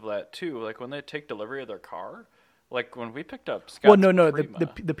advantage of that, too. Like, when they take delivery of their car. Like, when we picked up Scott's Well, no. Prima.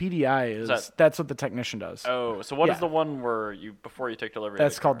 The PDI is, that- that's what the technician does. Oh, so what is Yeah. the one where you, before you take delivery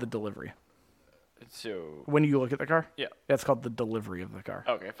That's of the called car? the delivery. So, When you look at the car? yeah. That's called the delivery of the car.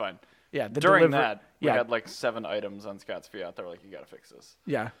 Okay, fine. Yeah. The During deliver- that, we yeah. had like 7 items on Scott's Fiat that were like, you gotta fix this.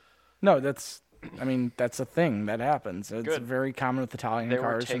 Yeah. No, that's a thing that happens. It's Good. very common with Italian They were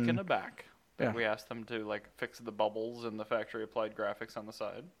cars. taken and, aback. Yeah. We asked them to like fix the bubbles in the factory applied graphics on the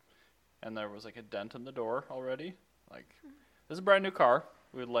side. And there was like a dent in the door already. Like, this is a brand new car.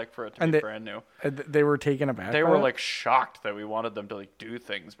 We'd like for it to And be they- brand new. they were taken aback. They by were that? like shocked that we wanted them to like do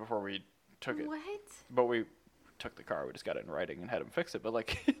things before we took it. What? But we took the car. We just got it in writing and had them fix it. But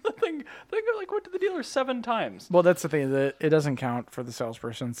like the thing like went to the dealer 7 times. Well, that's the thing. That it doesn't count for the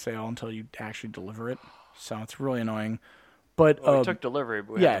salesperson's sale until you actually deliver it. So it's really annoying. But Well, we took delivery,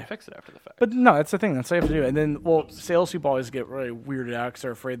 but we yeah. had to fix it after the fact. But no, that's the thing. That's what you have to do. And then, well, salespeople always get really weirded out because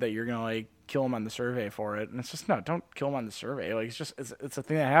they're afraid that you're gonna like kill them on the survey for it. And it's just no, don't kill them on the survey. Like it's a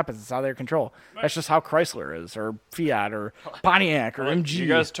thing that happens. It's out of their control. That's just how Chrysler is, or Fiat, or Pontiac, or MG. You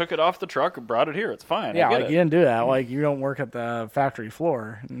guys took it off the truck and brought it here. It's fine. yeah, I get like it. you didn't do that. Like you don't work at the factory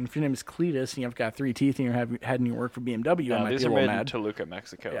floor. And if your name is Cletus and you've got 3 teeth and you're heading you work for BMW, I No, might these be a are little made in mad. Toluca,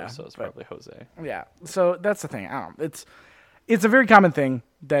 Mexico, Yeah, so it's but- probably Jose. Yeah. So that's the thing. I don't know. It's a very common thing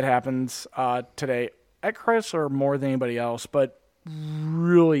that happens today at Chrysler more than anybody else, but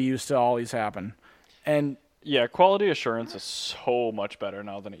really used to always happen. And Yeah, quality assurance is so much better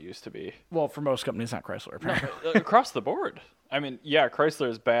now than it used to be. Well, for most companies, not Chrysler. Apparently. Across the board. I mean, yeah, Chrysler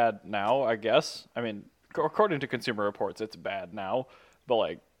is bad now, I guess. I mean, according to Consumer Reports, it's bad now, but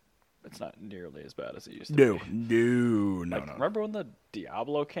like, it's not nearly as bad as it used to be. No. Remember when the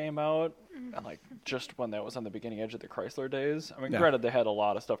Diablo came out, and like just when that was on the beginning edge of the Chrysler days? I mean, Yeah. granted, they had a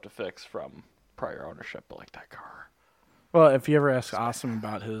lot of stuff to fix from prior ownership, but like that car. Well, if you ever ask Awesome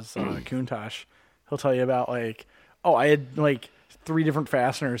about his Countach, he'll tell you about like, oh, I had like 3 different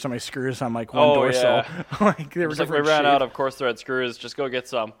fasteners on my screws on like one door sill. Like they were Just like we different ran out shape. of course thread screws, just go get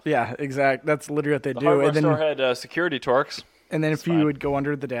some. Yeah, exact. That's literally what they The do. hardware And then, store had security torques. and then if It's you fine. would go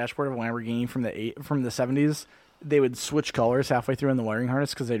under the dashboard of a Lamborghini from the 70s, they would switch colors halfway through in the wiring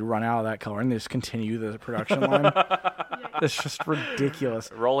harness because they'd run out of that color and they just continue the production line. It's just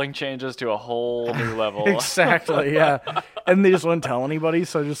ridiculous. Rolling changes to a whole new level. Exactly, yeah. And they just wouldn't tell anybody.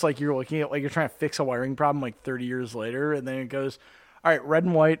 So just like you're looking at, like you're trying to fix a wiring problem like 30 years later, and then it goes, all right, red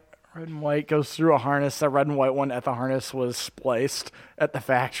and white goes through a harness. That red and white one at the harness was spliced at the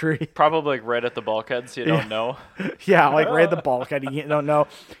factory. Probably like right at the bulkhead, so you don't know. Yeah, like right at the bulkhead. You don't know.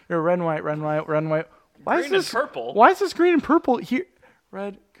 You're red and white, red and white, red and white. Why Green is and this purple? Why is this green and purple here?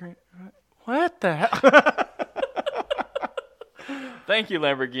 Red, green. Red. What the hell? Thank you,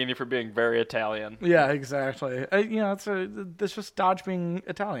 Lamborghini, for being very Italian. Yeah, exactly. It's just Dodge being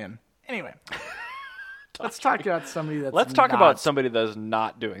Italian. Anyway, let's talk about somebody that's. Let's talk not- about somebody that's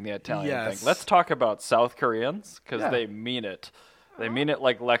not doing the Italian Yes. thing. Let's talk about South Koreans, because Yeah. they mean it. They mean it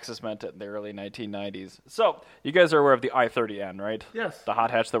like Lexus meant it in the early 1990s. So, you guys are aware of the i30N, right? Yes. The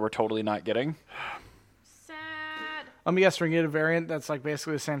hot hatch that we're totally not getting. Sad. Let me guess, we're gonna get a variant that's like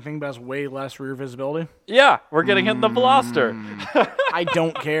basically the same thing, but has way less rear visibility. Yeah, we're getting it in the Veloster. I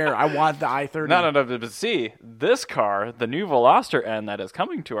don't care. I want the i30. No, but see, this car, the new Veloster N that is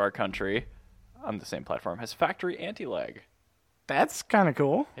coming to our country on the same platform, has factory anti-lag. That's kind of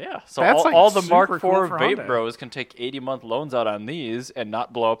cool. Yeah, so That's, like, all the Mark super IV cool for vape Hyundai. bros can take 80-month loans out on these and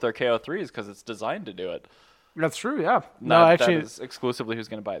not blow up their KO3s because it's designed to do it. That's true. Yeah. That is exclusively who's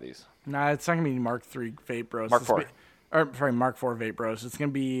going to buy these. Nah, it's not gonna be Mark III Vape Bros. Mark It's IV. Mark IV Vape Bros. It's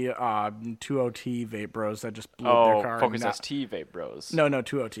gonna be 20T Vape Bros that just blew up Oh, their car. Focus and ST vape bros. No,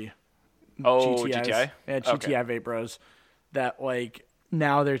 20T. Oh, GTIs. GTI? Yeah, Okay. GTI Vape Bros. That like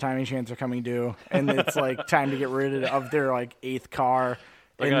now their timing chains are coming due, and it's like time to get rid of their like 8th car.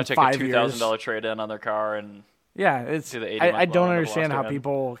 They're in going to take 5 a years. $2,000 trade-in on their car and Yeah, it's. do the 80 I month don't loan on the understand how Veloster N.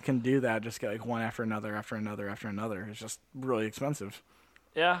 people can do that. Just get like one after another, after another, after another. It's just really expensive.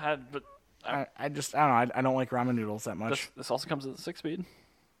 yeah, but I don't know. I don't like ramen noodles that much. this also comes with a 6-speed.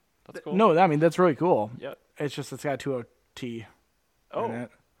 That's cool. No, I mean that's really cool. Yeah. It's just it's got 20T. Oh, in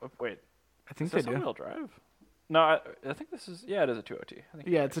it. wait. I think Is they this do. all-wheel drive? No, I think this is. Yeah, it is a 2.0T. I think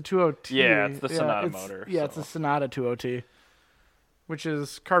Yeah, it's a 20T. Yeah, it's the Sonata it's- motor, Yeah, it's a so. Sonata 20T, which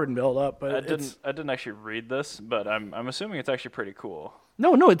is carbon built up, but I it's didn't actually read this, but I'm assuming it's actually pretty cool.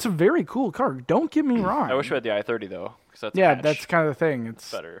 no, it's a very cool car. Don't get me wrong. I wish we had the i30 though, because that's a Yeah, hatch. that's kind of the thing.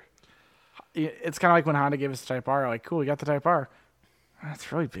 It's better. it's kind of like when Honda gave us the Type R. Like, cool, we got the Type R.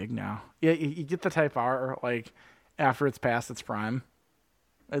 That's really big now. Yeah, you get the Type R like after it's past its prime.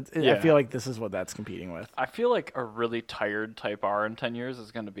 I Yeah. feel like this is what that's competing with. I feel like a really tired Type R in 10 years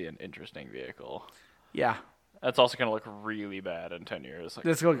is going to be an interesting vehicle. Yeah, That's also going to look really bad in 10 years. Like,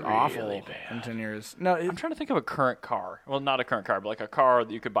 this looks really awful bad. in 10 years. No, I'm trying to think of a current car. Well, not a current car, but like a car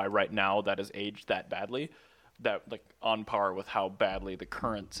that you could buy right now that is aged that badly, that like on par with how badly the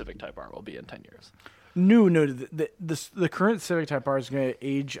current Civic Type R will be in 10 years. No. The current Civic Type R is going to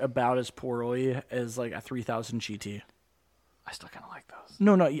age about as poorly as like a 3000 GT. I still kind of like those.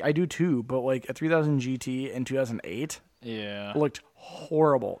 No, I do too. But like a 3000 GT in 2008 Yeah. looked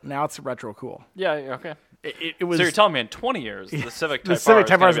horrible. Now it's retro cool. Yeah. Okay. It was So you're telling me in 20 years the Civic The Type Civic R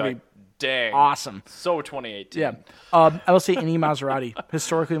Type R is is going to gonna be like, dang, awesome. So 2018. Yeah. I will say any Maserati.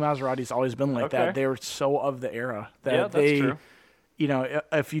 Historically, Maserati's always been like that. Okay. They were so of the era that Yeah, that's they, true. you know,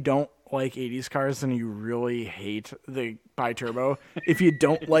 if you don't like 80s cars, then you really hate the bi-turbo. If you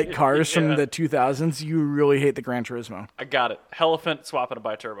don't like cars from Yeah. the 2000s, you really hate the Gran Turismo. I got it. Elephant swapping a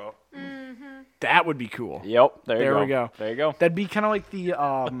bi-turbo. That would be cool. Yep. There There you we go. There you go. That'd be kind of like the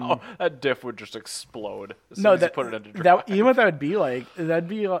Oh, that diff would just explode as soon no, as that, you put it into drive. that you know what that would be like? That'd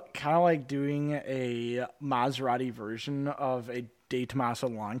be kind of like doing a Maserati version of a De Tomaso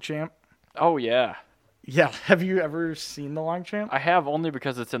Longchamp. Oh, yeah. Yeah, have you ever seen the Longchamp? I have only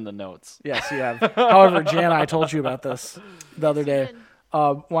because it's in the notes. Yes, you have. However, Jan, I told you about this the other day. Good.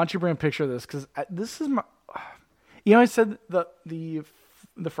 Why don't you bring a picture of this? Because this is my. You know, I said the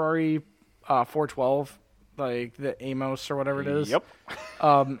Ferrari 412, like the Amos or whatever it is. Yep.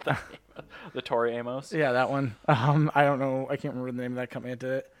 The Tori Amos. Yeah, that one. I don't know. I can't remember the name of that company that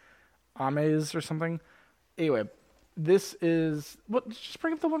did it. Ames or something. Anyway, this is just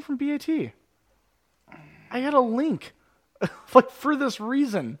bring up the one from BAT. I got a link, like for this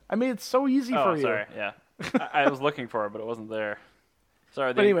reason. I made it so easy for you. Sorry. Yeah. I was looking for it, but it wasn't there.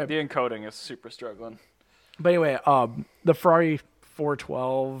 Sorry. But anyway. The encoding is super struggling. But anyway, the Ferrari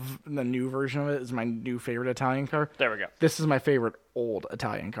 412, the new version of it, is my new favorite Italian car. There we go. This is my favorite old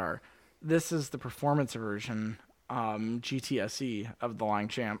Italian car. This is the performance version, GTSE of the Line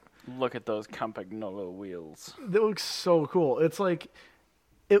Champ. Look at those Campagnolo wheels. That looks so cool. It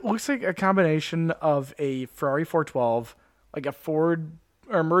looks like a combination of a Ferrari 412, like a Ford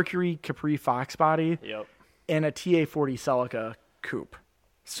or Mercury Capri Fox body, Yep. and a TA40 Celica coupe.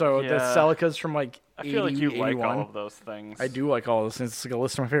 So the Yeah. Celicas from like I 80, feel like you 81. like all of those things. I do like all those things. It's like a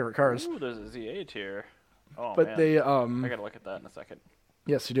list of my favorite cars. Ooh, there's a Z8 here. Oh, But man. they I gotta look at that in a second.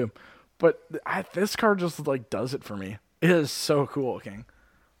 yes, you do. But this car just like does it for me. It is so cool looking.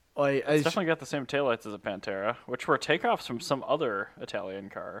 Like It's definitely got the same taillights as a Pantera, which were takeoffs from some other Italian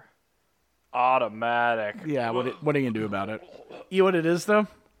car. Automatic. yeah. What are you gonna do about it? You know what it is though?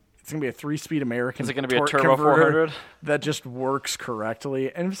 It's gonna be a 3-speed American. Is it gonna be a torque turbo converter 400? that just works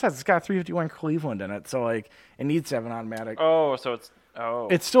correctly? And besides, it's got a 351 Cleveland in it, so like it needs to have an automatic. Oh, so it's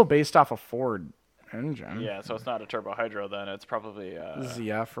It's still based off a Ford engine. yeah. So it's not a turbo hydro then. It's probably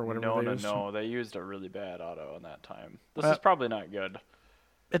ZF or whatever. no, they no, used. no. They used a really bad auto in that time. This is probably not good.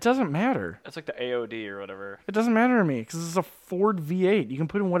 It doesn't matter. It's like the AOD or whatever. It doesn't matter to me because it's a Ford V8. You can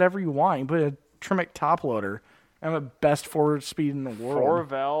put in whatever you want. You can put a Tremec top loader and the best 4-speed in the world.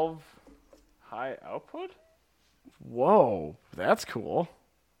 4-valve high output. Whoa, that's cool.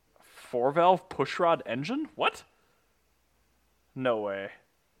 4-valve pushrod engine. What? No way.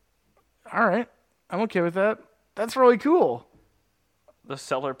 All right, I'm okay with that. That's really cool. The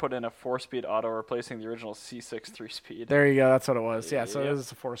seller put in a 4-speed auto replacing the original C6 3-speed. There you go. That's what it was. Yeah, so Yep. it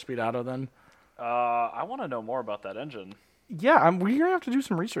is a 4-speed auto then. I want to know more about that engine. Yeah, we're gonna have to do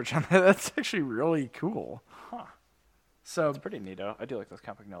some research on that. That's actually really cool. Huh. So It's pretty neato. I do like those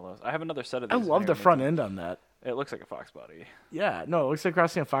Campagnolos. I have another set of I these. love here the in the front team. end on that. It looks like a Fox body. Yeah, no, it looks like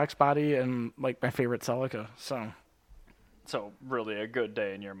crossing a Fox body and like my favorite Celica. So, So really a good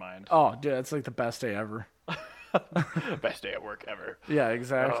day in your mind. oh, dude, it's like the best day ever. Best day at work ever. Yeah,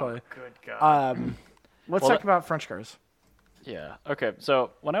 exactly. Oh, good God. Let's Well, talk about French cars. Yeah. Okay.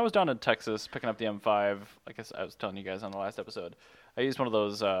 So when I was down in Texas picking up the M5, I guess I was telling you guys on the last episode, I used one of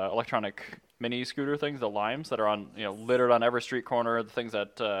those electronic mini scooter things, the Limes, that are on littered on every street corner. The things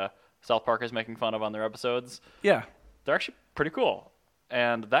that South Park is making fun of on their episodes. Yeah. They're actually pretty cool.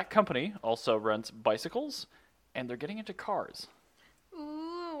 And that company also rents bicycles, and they're getting into cars.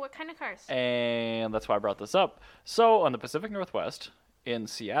 Ooh, what kind of cars? And that's why I brought this up. So on the Pacific Northwest, in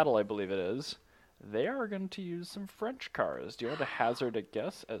Seattle, I believe it is, they are going to use some French cars. Do you want to hazard a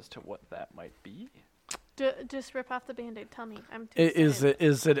guess as to what that might be? Just rip off the Band-Aid. Tell me. I'm too Is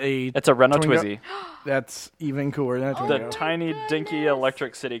excited. it a? It's a Renault Twingo? Twizy. That's even cooler than a Oh The Twingo. my tiny, dinky goodness.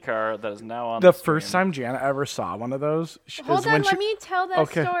 electric city car that is now on The screen. first time Jana ever saw one of those, Hold is on, when let she. me tell that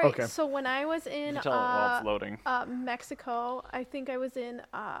Okay, story. okay. So when I was in You tell it while it's loading. Mexico, I think I was in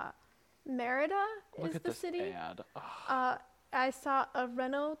Merida Look is at the this city. ad. Oh, I saw a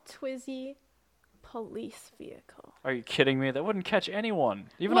Renault Twizy police vehicle. are you kidding me? That wouldn't catch anyone,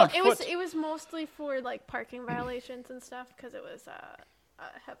 even Well, on it foot. was mostly for like parking violations and stuff because it was a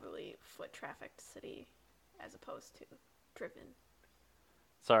heavily foot trafficked city as opposed to driven.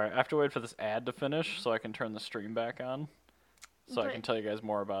 Sorry, I have to wait for this ad to finish so I can turn the stream back on, so I But- can tell you guys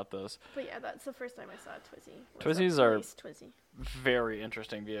more about this. But yeah, that's the first time I saw a Twizy. Twizies are- Twizy. Very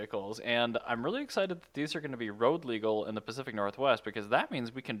interesting vehicles, and I'm really excited that these are going to be road legal in the Pacific Northwest because that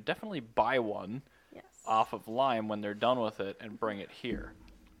means we can definitely buy one Yes. off of Lime when they're done with it and bring it here.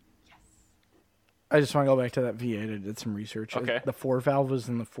 I just want to go back to that V8. I did some research. Okay. The 4-valve was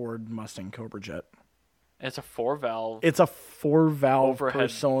in the Ford Mustang Cobra Jet. It's a 4-valve. It's a 4-valve per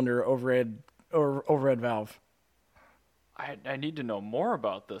Overhead. cylinder overhead valve. I need to know more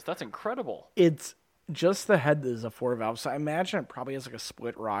about this. That's incredible. It's just the head is a 4-valve, so I imagine it probably has like a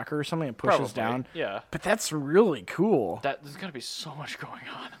split rocker or something that pushes Probably, down. yeah. But that's really cool. There's got to be so much going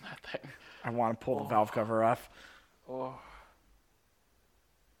on in that thing. I want to pull the valve cover off. Oh.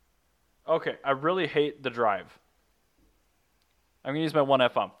 Okay, I really hate the drive. I'm gonna use my one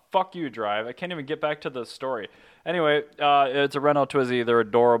F-bomb. Fuck you, drive. I can't even get back to the story. Anyway, it's a Renault Twizy. They're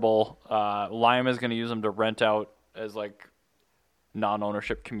adorable. Lime is gonna use them to rent out as like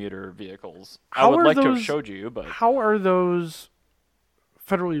non-ownership commuter vehicles. I How would are like to have those- showed you, but How are those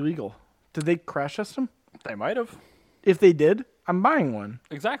federally legal? Did they crash test them? they might have. If they did, I'm buying one.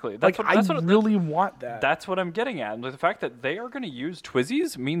 Exactly. I really want that. That's what I'm getting at. The fact that they are going to use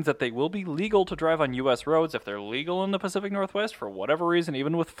Twizzys means that they will be legal to drive on U.S. roads. If they're legal in the Pacific Northwest, for whatever reason,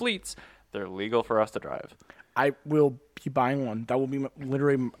 even with fleets, they're legal for us to drive. I will be buying one. That will be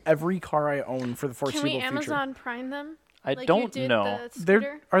literally every car I own for the foreseeable future. Can we Amazon Prime them? I like don't you did know.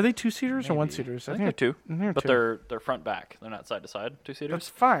 The Are they 2-seaters or 1-seaters? I think they're two, but two. they're front back. They're not side to side 2-seaters. That's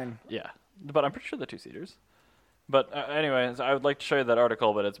fine. Yeah, but I'm pretty sure they're 2-seaters. But anyways, I would like to show you that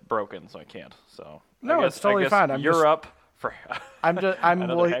article, but it's broken, so I can't. So no, it's totally fine. You're up for. I'm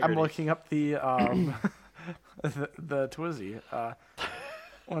looking up the the Twizy.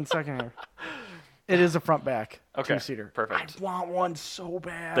 1 second here. It is a front back 2-seater. Perfect. I want one so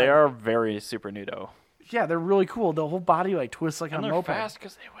bad. They are very super neato. Yeah, they're really cool. The whole body like twists like and a they're moped. Fast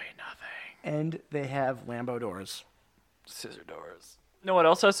because they weigh nothing. And they have Lambo doors. Scissor doors. You know what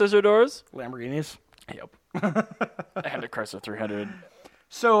else has scissor doors? Lamborghinis. Yep. And a Chrysler 300.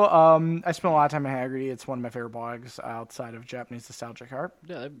 So, I spent a lot of time at Hagerty. It's one of my favorite blogs outside of Japanese nostalgic art.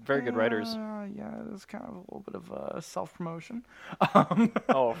 Yeah, they're very good writers. Yeah, it's kind of a little bit of self-promotion.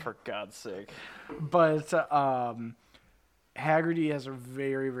 Oh, for God's sake. But Hagerty has a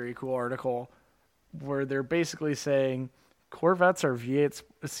very, very cool article where they're basically saying Corvettes are V8,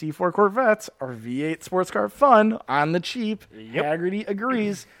 C4 Corvettes are V8 sports car fun on the cheap. Yep. Hagerty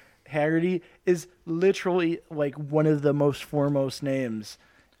agrees. Hagerty is literally like one of the most foremost names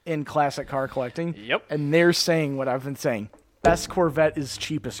in classic car collecting. Yep. And they're saying what I've been saying. Best Corvette is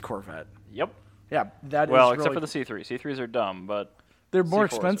cheapest Corvette. Yep. Yeah, that is well, except really, for the C3. C3s are dumb, but they're more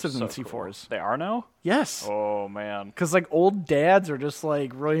C4s expensive are than so C4s. Cool. They are now? Yes. Oh, man. Because like old dads are just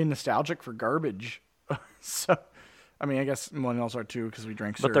like really nostalgic for garbage. So, I mean, I guess millennials are too because we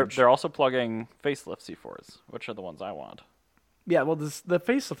drink Surge. But they're also plugging facelift C4s, which are the ones I want. Yeah, well, the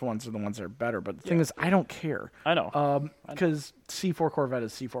facelift ones are the ones that are better. But the thing is, I don't care. I know. Because C4 Corvette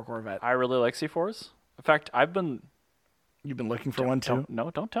is C4 Corvette. I really like C4s. In fact, You've been looking for one too?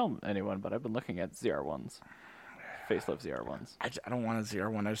 Don't tell anyone, but I've been looking at ZR1s. Facelift ZR1s. I don't want a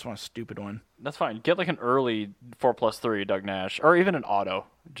ZR1. I just want a stupid one. That's fine. Get like an early 4+3 Doug Nash, or even an auto.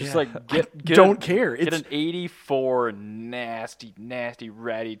 Just like get don't care. Get an 84 nasty,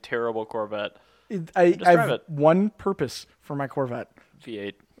 ratty, terrible Corvette. I have one purpose for my Corvette.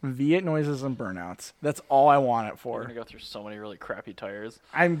 V8 noises and burnouts. That's all I want it for. We're gonna go through so many really crappy tires.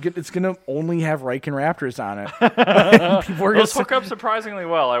 It's gonna only have Riken Raptors on it. People are Those hook up surprisingly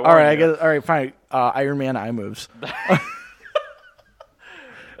well. All right, fine. Iron Man eye moves.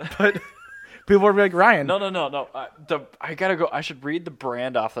 But people are like, Ryan. No. I gotta go. I should read the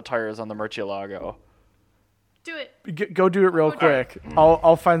brand off the tires on the Murcielago. Do it. Go do it real quick.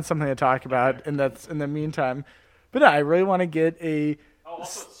 I'll find something to talk about, and that's in the meantime. But I really want to get a. Oh,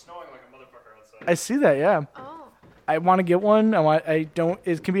 also it's snowing like a motherfucker outside. I see that, yeah. Oh. I want to get one.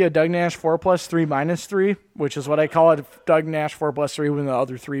 It can be a Doug Nash 4+3 -3, which is what I call it. Doug Nash 4+3 when the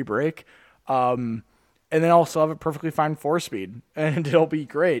other 3 break. And then I'll still have a perfectly fine 4-speed, and it'll be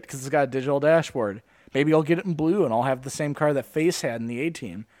great because it's got a digital dashboard. Maybe I'll get it in blue, and I'll have the same car that Face had in the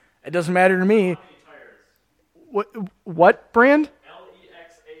A-Team. It doesn't matter to me. What brand?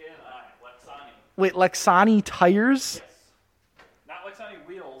 Lexani. Lexani. Wait, Lexani tires? Yes. Not Lexani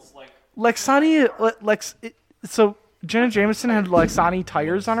wheels, like Lexani. So Jenna Jameson had Lexani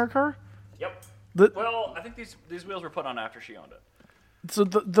tires on her car. Yep. The, well, I think these wheels were put on after she owned it. So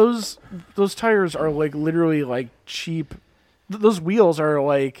those tires are like literally like cheap. Those wheels are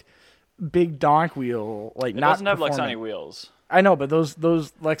like big donk wheel, like It not. doesn't have performing. Lexani wheels. I know, but those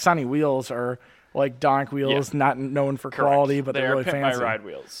Lexani wheels are like donk wheels, not known for quality, but they're really Pimp fancy. My Ride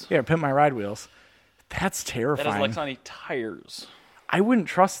wheels. Yeah, Pimp My Ride wheels. That's terrifying. That is Lexani tires. I wouldn't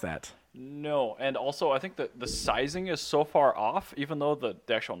trust that. No, and also I think that the sizing is so far off, even though the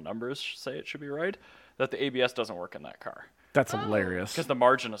actual numbers say it should be right, that the ABS doesn't work in that car. That's hilarious. Because the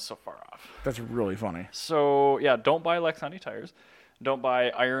margin is so far off. That's really funny. So, yeah, don't buy Lexani tires. Don't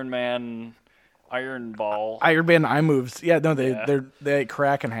buy Iron Man, Iron Ball. Iron Man eye moves. Yeah, no, they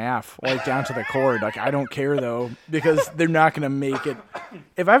crack in half, like down to the cord. Like, I don't care, though, because they're not going to make it.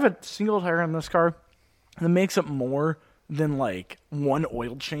 If I have a single tire on this car that makes it more than, like, one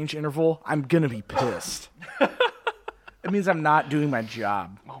oil change interval, I'm going to be pissed. It means I'm not doing my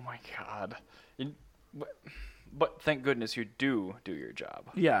job. Oh, my God. But thank goodness you do your job.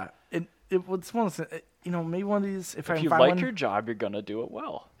 Yeah. It's one of those, maybe one of these. If you like your job, you're going to do it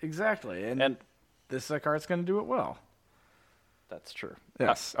well. Exactly. And this is a car that's going to do it well. That's true.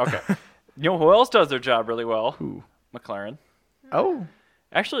 Yes. Okay. You know who else does their job really well? Who? McLaren. Oh.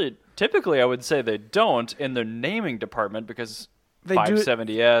 Actually, typically I would say they don't in their naming department because They do it-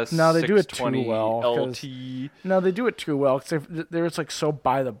 570S. No, they do it too 620 well, 'cause- LT. No, they do it too well because they're just like so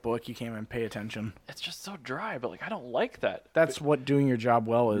by the book you can't even pay attention. It's just so dry, but like I don't like that. That's what doing your job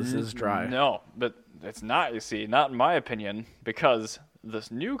well is dry. No, but it's not. You see, not in my opinion, because this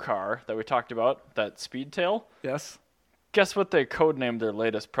new car that we talked about, that Speedtail. Yes. Guess what they codenamed their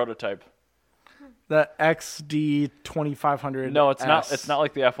latest prototype? The XD 2500. No, it's not. It's not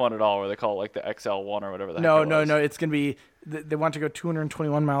like the F1 at all, where they call it like the XL1 or whatever the No, heck it no, was. no. It's gonna be. They want to go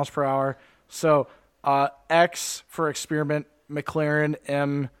 221 miles per hour. So X for experiment, McLaren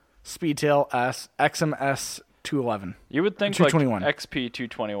M, Speedtail S, XMS 211. You would think like 221. XP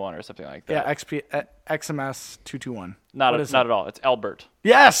 221 or something like that. Yeah, XMS 221. Not What is not it? at all. It's Albert.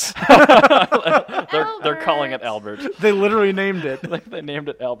 Yes, They're calling it Albert. they literally named it. Like they named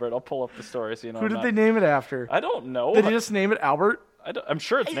it Albert. I'll pull up the story so you know. Who I'm did not- they name it after? I don't know. Did they just name it Albert? I'm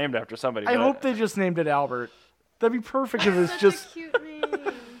sure it's named after somebody. I but hope they just named it Albert. That'd be perfect if it's Such just. a cute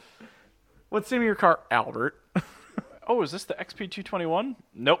name. What's the name of your car? Albert. Oh, is this the XP 221?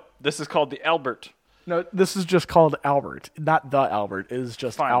 Nope. This is called the Albert. No, this is just called Albert, not the Albert. It is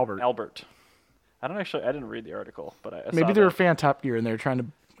just Fine. Albert. Albert. I didn't read the article, but I Maybe saw they were that. fan Top Gear and they're trying to,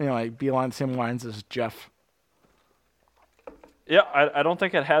 like be along the same lines as Jeff. Yeah, I don't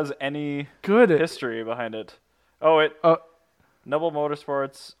think it has any Good. history behind it. Oh, it Uh, Noble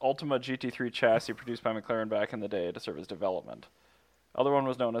Motorsports Ultima GT3 chassis produced by McLaren back in the day to serve as development. Other one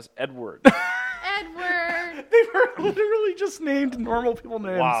was known as Edward. Edward. They were literally just named normal people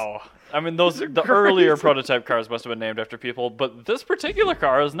names. Wow. I mean, the earlier prototype cars must have been named after people, but this particular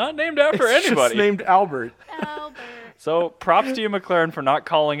car is not named after It's anybody. just named Albert. Albert. So props to you, McLaren, for not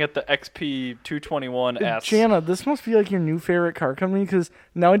calling it the XP 221S. Jana, this must be like your new favorite car company because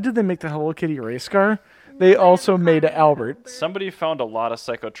now did they make the Hello Kitty race car? They also made Albert. Somebody found a lot of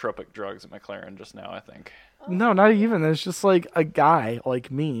psychotropic drugs at McLaren just now, I think. No, not even. It's just like a guy like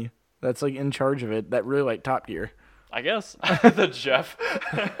me that's like in charge of it that really like Top Gear. I guess. The Jeff.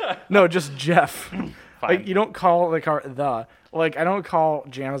 No, just Jeff. Fine. Like you don't call the car the. Like I don't call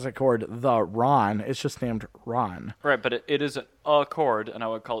Jana's Accord the Ron. It's just named Ron. Right, but it is an Accord, and I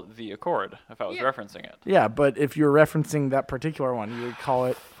would call it the Accord if I was Yeah. referencing it. Yeah, but if you're referencing that particular one, you would call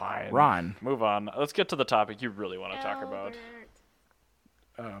it Fine. Ron. Move on. Let's get to the topic you really want to talk about.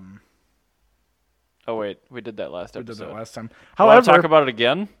 Albert. Oh, wait. We did that last We did episode. that last time. Want to However, talk about it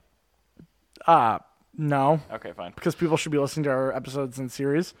again? no, Okay, fine. because people should be listening to our episodes in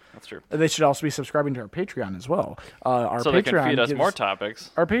series. That's true. They should also be subscribing to our Patreon as well. Our So Patreon they can feed us gives- more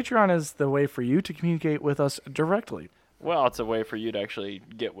topics. Our Patreon is the way for you to communicate with us directly. Well, it's a way for you to actually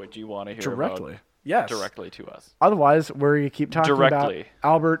get what you want to hear Directly. about Yes. directly to us. Otherwise, where you keep talking Directly. about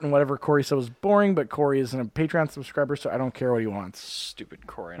Albert and whatever Corey said was boring, but Corey isn't a Patreon subscriber, so I don't care what he wants. Stupid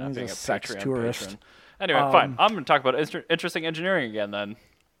Corey not He's being a a sex Patreon tourist. patron. Anyway, fine. I'm going to talk about interesting engineering again then,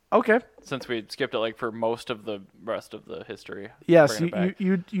 Okay. since we skipped it like for most of the rest of the history. Yes, Bringing it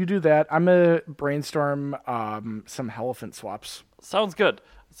you, back. you do that. I'm gonna brainstorm some elephant swaps. Sounds good.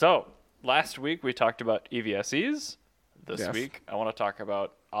 So, last week we talked about EVSEs. This Yes. week I want to talk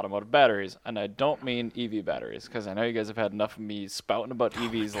about automotive batteries, and I don't mean EV batteries because I know you guys have had enough of me spouting about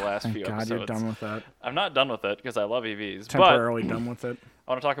EVs the last Thank few God episodes. you're done with that. I'm not done with it because I love EVs, Temporarily done with it. but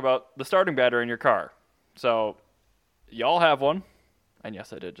I want to talk about the starting battery in your car. So, y'all have one, and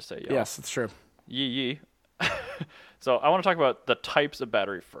yes, I did just say y'all. Yes, it's true. Yee. So I want to talk about the types of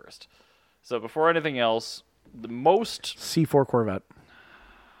battery first. So before anything else, the most C4 Corvette.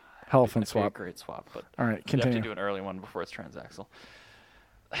 Elephant It'd be a swap. great swap, but All right, you have to continue. do an early one before it's transaxle.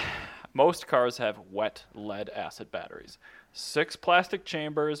 Most cars have wet lead acid batteries. 6 plastic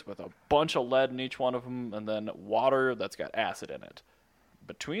chambers with a bunch of lead in each one of them, and then water that's got acid in it.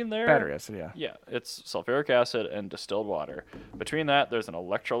 Between there, Battery acid, yeah. yeah, it's sulfuric acid and distilled water. Between that, there's an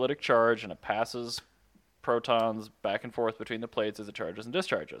electrolytic charge, and it passes protons back and forth between the plates as it charges and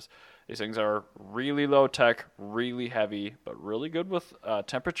discharges. These things are really low tech, really heavy, but really good with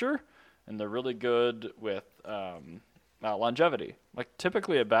temperature, and they're really good with longevity. Like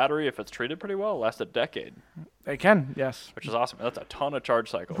typically a battery, if it's treated pretty well, lasts a decade, It can, yes. which is awesome. That's a ton of charge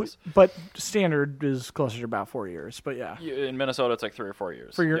cycles. But standard is closer to about 4 years. But yeah, In Minnesota, it's like 3 or 4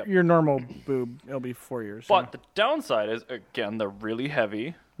 years. for your Yep. your normal boob, it'll be 4 years. But the downside is, again, they're really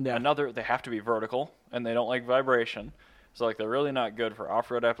heavy. Yeah. They have to be vertical, and they don't like vibration. So, like, they're really not good for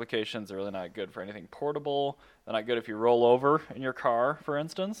off-road applications. They're really not good for anything portable. They're not good if you roll over in your car, for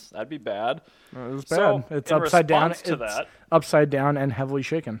instance. That'd be bad. It was So, bad. It's in upside down. response to It's that- upside down and heavily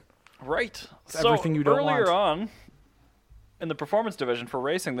shaken. Right. It's everything you don't earlier want. on, in the performance division for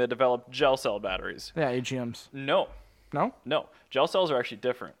racing, they developed gel cell batteries. Yeah, AGMs. No. No? Gel cells are actually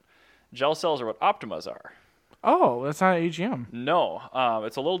different. Gel cells are what Optimas are. Oh, that's not AGM. No,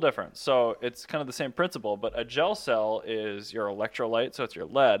 it's a little different. So it's kind of the same principle, but a gel cell is your electrolyte, so it's your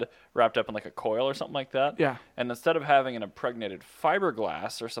lead wrapped up in like a coil or something like that. Yeah. And instead of having an impregnated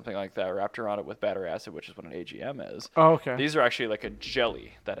fiberglass or something like that wrapped around it with battery acid, which is what an AGM is, Oh, okay. these are actually like a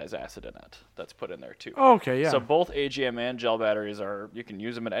jelly that has acid in it that's put in there too. Oh, okay, yeah. So both AGM and gel batteries you can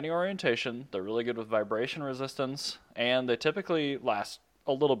use them in any orientation. They're really good with vibration resistance, and they typically last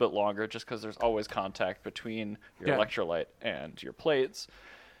a little bit longer just because there's always contact between your Yeah. electrolyte and your plates.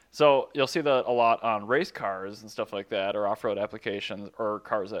 So you'll see that a lot on race cars and stuff like that, or off-road applications, or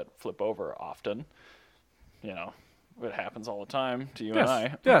cars that flip over often. You know, it happens all the time to you and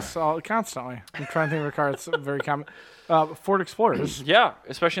I. Yes, constantly. I'm trying to think of a car that's very common. Ford Explorers. Yeah,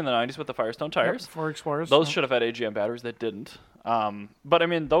 especially in the 90s with the Firestone tires. Yep, Ford Explorers. Those should have had AGM batteries that didn't. But I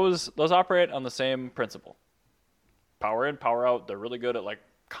mean, those operate on the same principle. Power in, power out. They're really good at like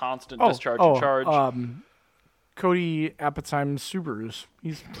constant discharge and charge. Cody Appetheim's Subarus.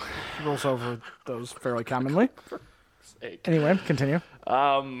 He rolls over those fairly commonly. Sake. Anyway, continue.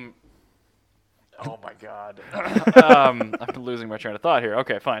 Oh my God. I'm losing my train of thought here.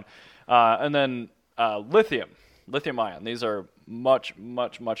 Okay, fine. And then lithium ion. These are much,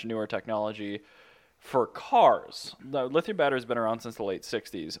 much, much newer technology for cars. The lithium battery has been around since the late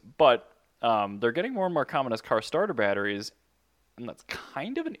 60s, but they're getting more and more common as car starter batteries, and that's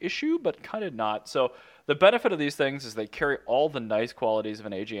kind of an issue, but kind of not. So the benefit of these things is they carry all the nice qualities of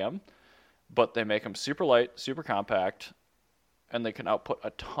an AGM, but they make them super light, super compact, and they can output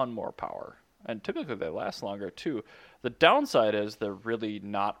a ton more power. And typically they last longer too. The downside is they're really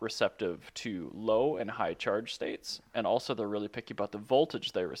not receptive to low and high charge states, and also they're really picky about the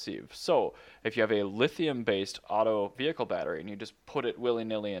voltage they receive. So if you have a lithium-based auto vehicle battery and you just put it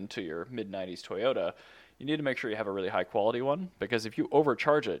willy-nilly into your mid-90s Toyota, you need to make sure you have a really high-quality one, because if you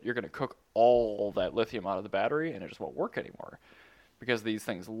overcharge it, you're going to cook all that lithium out of the battery, and it just won't work anymore. Because these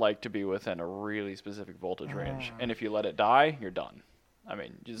things like to be within a really specific voltage range, and if you let it die, you're done. I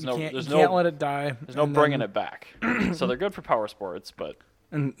mean, You can't let it die. There's no bringing it back. So they're good for power sports, but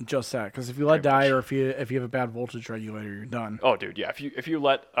And just that, because if you let it die, or if you have a bad voltage regulator, you're done. oh, dude, yeah. If you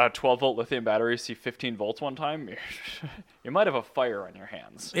let a 12-volt lithium battery see 15 volts one time, you might have a fire on your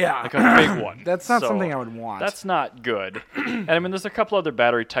hands. Yeah. Like a big one. That's not So something I would want. That's not good. And I mean, there's a couple other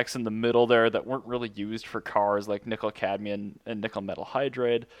battery techs in the middle there that weren't really used for cars, like nickel cadmium and nickel metal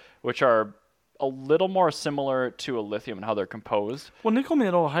hydride, which are a little more similar to a lithium in how they're composed. Well, nickel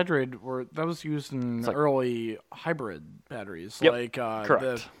metal hydride that was used in like- early hybrid batteries, Yep, like the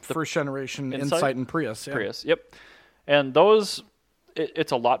correct. first generation Insight? Insight and Prius. Yeah. Prius, yep. And those,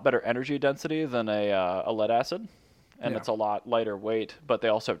 it's a lot better energy density than a lead acid, and Yeah. it's a lot lighter weight, but they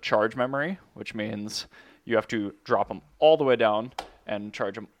also have charge memory, which means you have to drop them all the way down and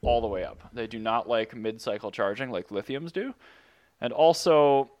charge them all the way up. They do not like mid-cycle charging like lithiums do. And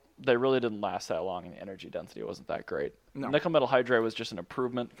also, they really didn't last that long, and the energy density wasn't that great. No. Nickel metal hydride was just an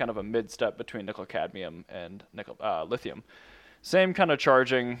improvement, kind of a mid-step between nickel cadmium and lithium. Same kind of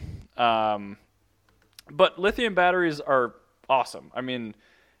charging, but lithium batteries are awesome. I mean,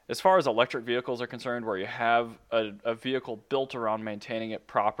 as far as electric vehicles are concerned, where you have a vehicle built around maintaining it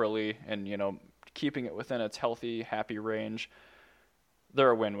properly and, you know, keeping it within its healthy, happy range,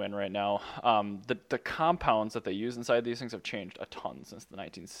 they're a win-win right now. The compounds that they use inside these things have changed a ton since the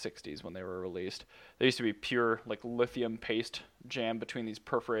 1960s when they were released. They used to be pure like lithium paste jammed between these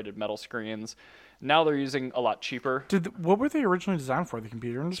perforated metal screens. Now they're using a lot cheaper. What were they originally designed for? The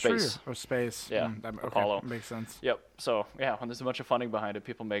computer industry? Space. Or space? Yeah, Okay, Apollo. makes sense. Yep. So yeah, when there's a bunch of funding behind it,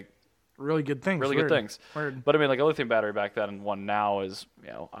 people make Really good things. really Weird. good things. Weird. But I mean, like a lithium battery back then and one now is, you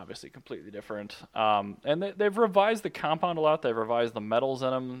know, obviously completely different. And they've revised the compound a lot. They've revised the metals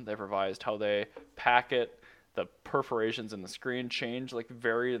in them. They've revised how they pack it. The perforations in the screen change, like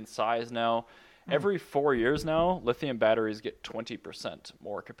vary in size now. Every 4 years now, lithium batteries get 20%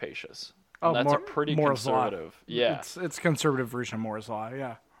 more capacious. And that's a pretty Moore's Law. conservative. Yeah. It's conservative version of Moore's Law,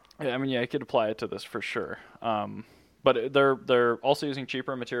 yeah. Yeah, I mean, yeah, I could apply it to this for sure. But they're also using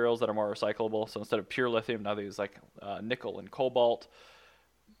cheaper materials that are more recyclable. So instead of pure lithium, now they use like nickel and cobalt.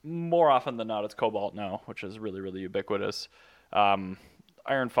 More often than not, it's cobalt now, which is really, really ubiquitous.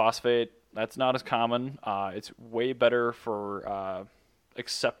 Iron phosphate, that's not as common. It's way better for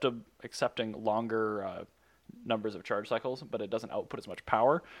accepting longer numbers of charge cycles, but it doesn't output as much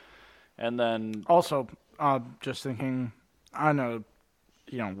power. And then Also, just thinking, I know,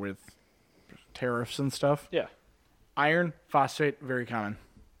 with tariffs and stuff, yeah. iron, phosphate, very common.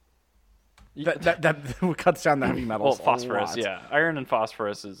 That cuts down the heavy metals. Well, phosphorus, a lot. yeah. Iron and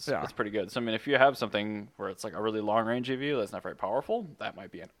phosphorus is Yeah. it's pretty good. So, I mean, if you have something where it's like a really long range EV that's not very powerful, that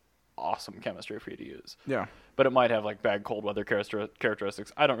might be an awesome chemistry for you to use. Yeah. But it might have like bad cold weather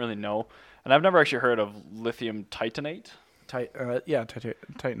characteristics. I don't really know, and I've never actually heard of lithium titanate.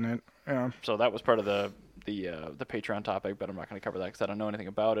 Titanite. Yeah. So that was part of the Patreon topic, but I'm not going to cover that because I don't know anything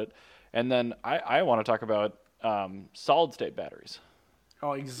about it. And then I want to talk about solid state batteries. Oh,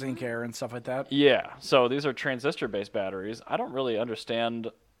 like zinc air and stuff like that. Yeah, so these are transistor-based batteries. I don't really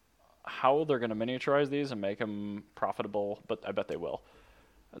understand how they're going to miniaturize these and make them profitable, but I bet they will.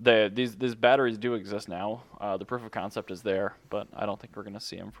 These batteries do exist now. The proof of concept is there, but I don't think we're going to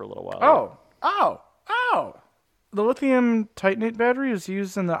see them for a little while. Oh! The lithium titanate battery is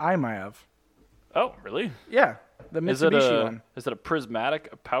used in the iMav. Oh, really? Yeah, the Mitsubishi one. Is it a prismatic,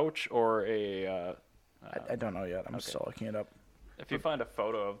 a pouch, or a... I don't know yet. I'm still looking it up. If you find a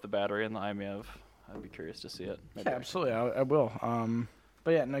photo of the battery in the iMav, I'd be curious to see it. Maybe Yeah, absolutely. I will.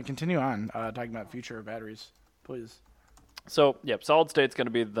 But yeah, no, continue on talking about future batteries, please. So, yep, solid state's going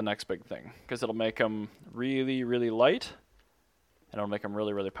to be the next big thing because it'll make them really, really light, and it'll make them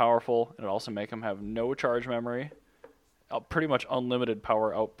really, really powerful, and it'll also make them have no charge memory, pretty much unlimited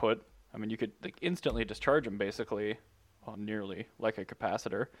power output. I mean, you could like instantly discharge them basically, well, nearly like a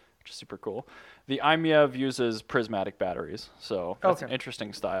capacitor, which is super cool. The iMav uses prismatic batteries, so that's an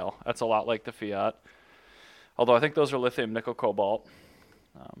interesting style. That's a lot like the Fiat, although I think those are lithium nickel cobalt.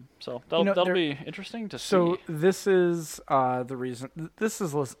 So that'll be interesting to see. So this is the reason. This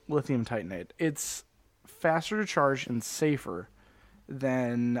is lithium titanate. It's faster to charge and safer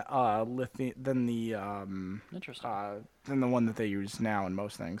than than the one that they use now in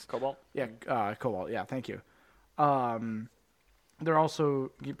most things. Cobalt. Yeah, cobalt. Yeah, thank you. They're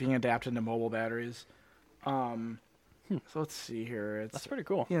also being adapted to mobile batteries. So let's see here. That's pretty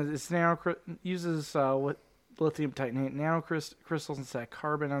cool. Yeah, it's uses lithium titanate nanocrystals instead of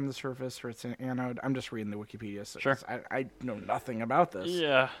carbon on the surface for its anode. I'm just reading the Wikipedia, so sure. I know nothing about this.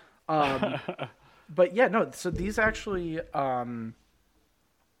 Yeah. But yeah, no. So these actually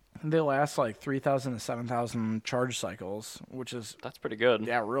they last like 3,000 to 7,000 charge cycles, which is that's pretty good.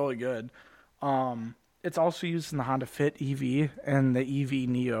 Yeah, really good. It's also used in the Honda Fit EV and the EV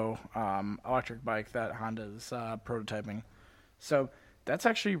Neo electric bike that Honda is prototyping. So that's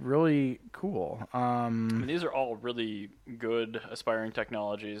actually really cool. I mean, these are all really good aspiring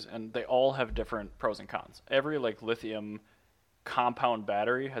technologies, and they all have different pros and cons. Every like lithium compound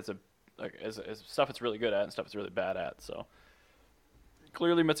battery has is stuff it's really good at and stuff it's really bad at. So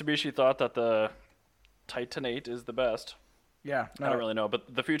clearly, Mitsubishi thought that the Titanate is the best. Yeah, I don't really know,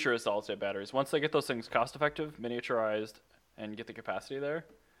 but the future is solid-state batteries. Once they get those things cost-effective, miniaturized, and get the capacity there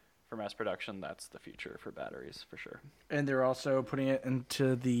for mass production, that's the future for batteries, for sure. And they're also putting it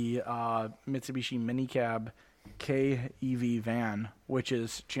into the Mitsubishi Minicab K-EV van, which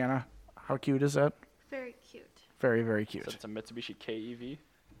is, Jana, how cute is that? Very cute. Very, very cute. So it's a Mitsubishi K-EV?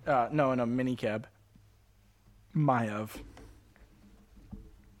 No, Minicab. Mayev.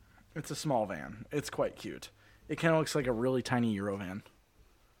 It's a small van. It's quite cute. It kind of looks like a really tiny Eurovan.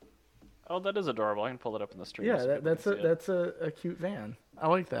 Oh, that is adorable. I can pull it up in the stream. Yeah, so that's a cute van. I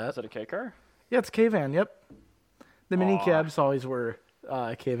like that. Is it a K car? Yeah, it's a K van. Yep. The minicabs always were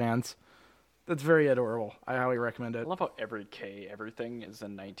K vans. That's very adorable. I highly recommend it. I love how every K everything is a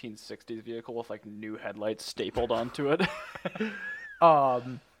 1960s vehicle with like new headlights stapled onto it.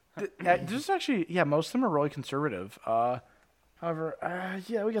 There's actually most of them are really conservative. However,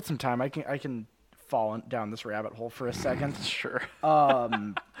 we got some time. I can fall down this rabbit hole for a second. Sure.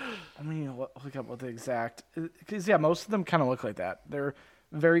 Let me look up what the exact, because most of them kind of look like that. They're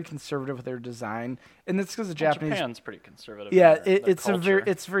very conservative with their design, and it's because the Japanese. Japan's pretty conservative. Yeah, in their culture.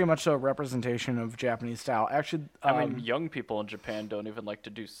 it's very much so a representation of Japanese style. Actually, I mean, young people in Japan don't even like to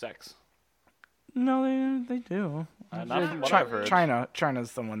do sex. No, they do. Not from what I've heard.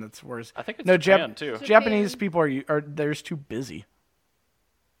 China's the one that's worse. I think it's Japan too. Japanese people are they're just too busy.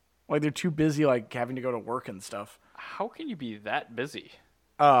 Like they're too busy, like having to go to work and stuff. How can you be that busy?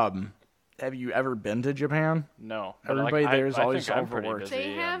 Have you ever been to Japan? No. Everybody there's always I think I'm pretty overworked. busy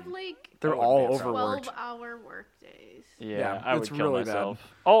They have like they're all overworked. 12-hour work days. Yeah, I would it's kill really myself. Bad.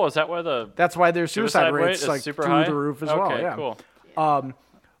 Oh, is that why That's why their suicide rates is like super through high? the roof as okay, well. Yeah. Cool.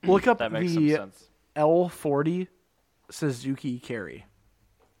 Look up that makes some the sense. L40 Suzuki Carry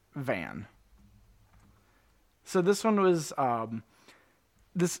van. So this one was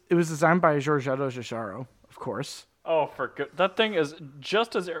it was designed by Giorgetto Giugiaro, of course. Oh, for good. That thing is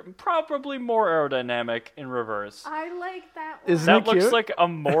just as probably more aerodynamic in reverse. I like that one. Isn't that it looks cute? like a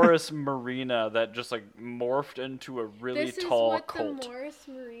Morris Marina that just like morphed into a really this tall is what Colt. the Morris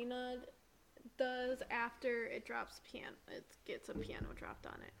Marina, does after it drops piano. It gets a piano dropped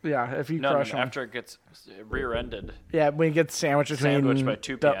on it. Yeah, if you No, crush them. after it gets rear-ended, Yeah, when you get sandwiched between sandwiched by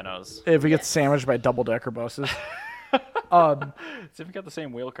two pianos. If it gets Yes. sandwiched by double-decker buses. See if we got the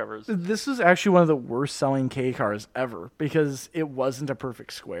same wheel covers. This is actually one of the worst selling K cars ever because it wasn't a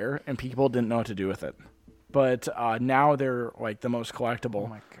perfect square and people didn't know what to do with it. But now they're like the most collectible. Oh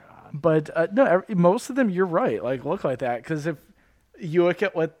my god. But no, most of them you're right. Like look like that because if you look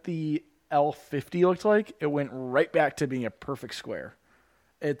at what the L50 looked like, it went right back to being a perfect square.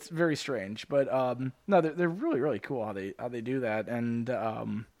 It's very strange, but no, they're really cool how they do that, and I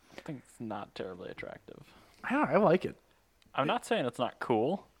think it's not terribly attractive. I don't know, I like it. I'm not saying it's not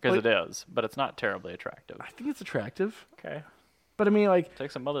cool, because Like- it is, but it's not terribly attractive. I think it's attractive, Okay. but I mean like.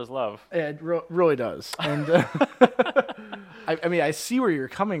 Takes a mother's love. Yeah, it really does. And I mean, I see where you're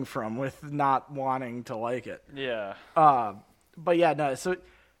coming from with not wanting to like it. Yeah. But yeah, no, so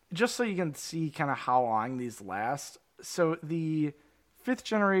just so you can see kind of how long these last. So the 5th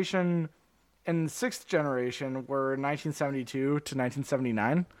generation and the 6th generation were 1972 to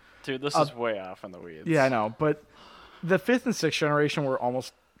 1979. Dude, this is way off in the weeds. Yeah, I know. But the 5th and 6th generation were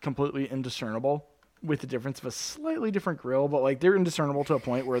almost completely indiscernible with the difference of a slightly different grill, but like they're indiscernible to a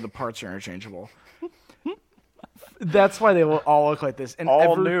point where the parts are interchangeable. That's why they will all look like this. And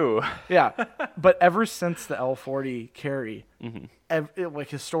All new. Yeah, but ever since the L40 carry, like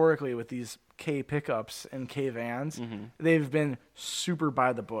historically with these K pickups and K vans, they've been super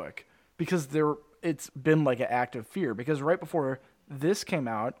by the book because it's been like an active fear. Because right before this came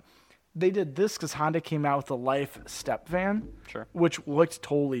out, they did this because Honda came out with the Life step van, Sure. which looked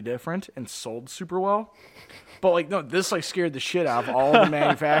totally different and sold super well. But like, no, this like scared the shit out of all the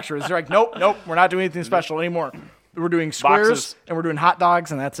manufacturers. They're like, nope, we're not doing anything special anymore. We're doing squares Boxes. and we're doing hot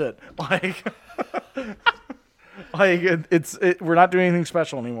dogs and that's it. Like, we're not doing anything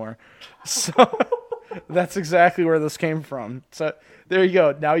special anymore. So that's exactly where this came from. So there you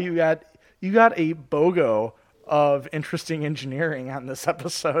go. Now you got a BOGO of interesting engineering on this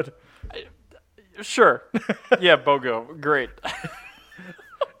episode. Sure. Yeah, BOGO. Great.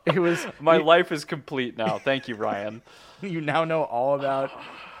 It was My life is complete now. Thank you, Ryan. you now know all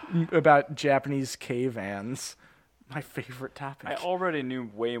about Japanese K vans. My favorite topic. I already knew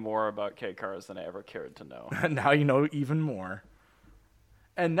way more about K cars than I ever cared to know. Now you know even more.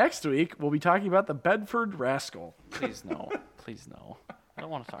 And next week we'll be talking about the Bedford Rascal. Please no. Please no. I don't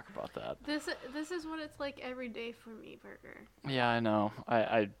want to talk about that. This is what it's like every day for me, Burger. Yeah, I know.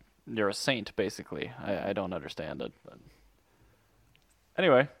 You're a saint, basically. I don't understand it. But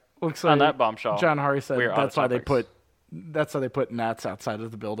anyway, Looks on like that bombshell, John Hari said we are out of that's why topics. they put nets outside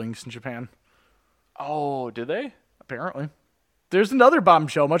of the buildings in Japan. Oh, did they? Apparently. There's another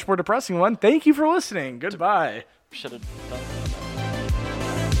bombshell, much more depressing one. Thank you for listening. Goodbye. Should have done.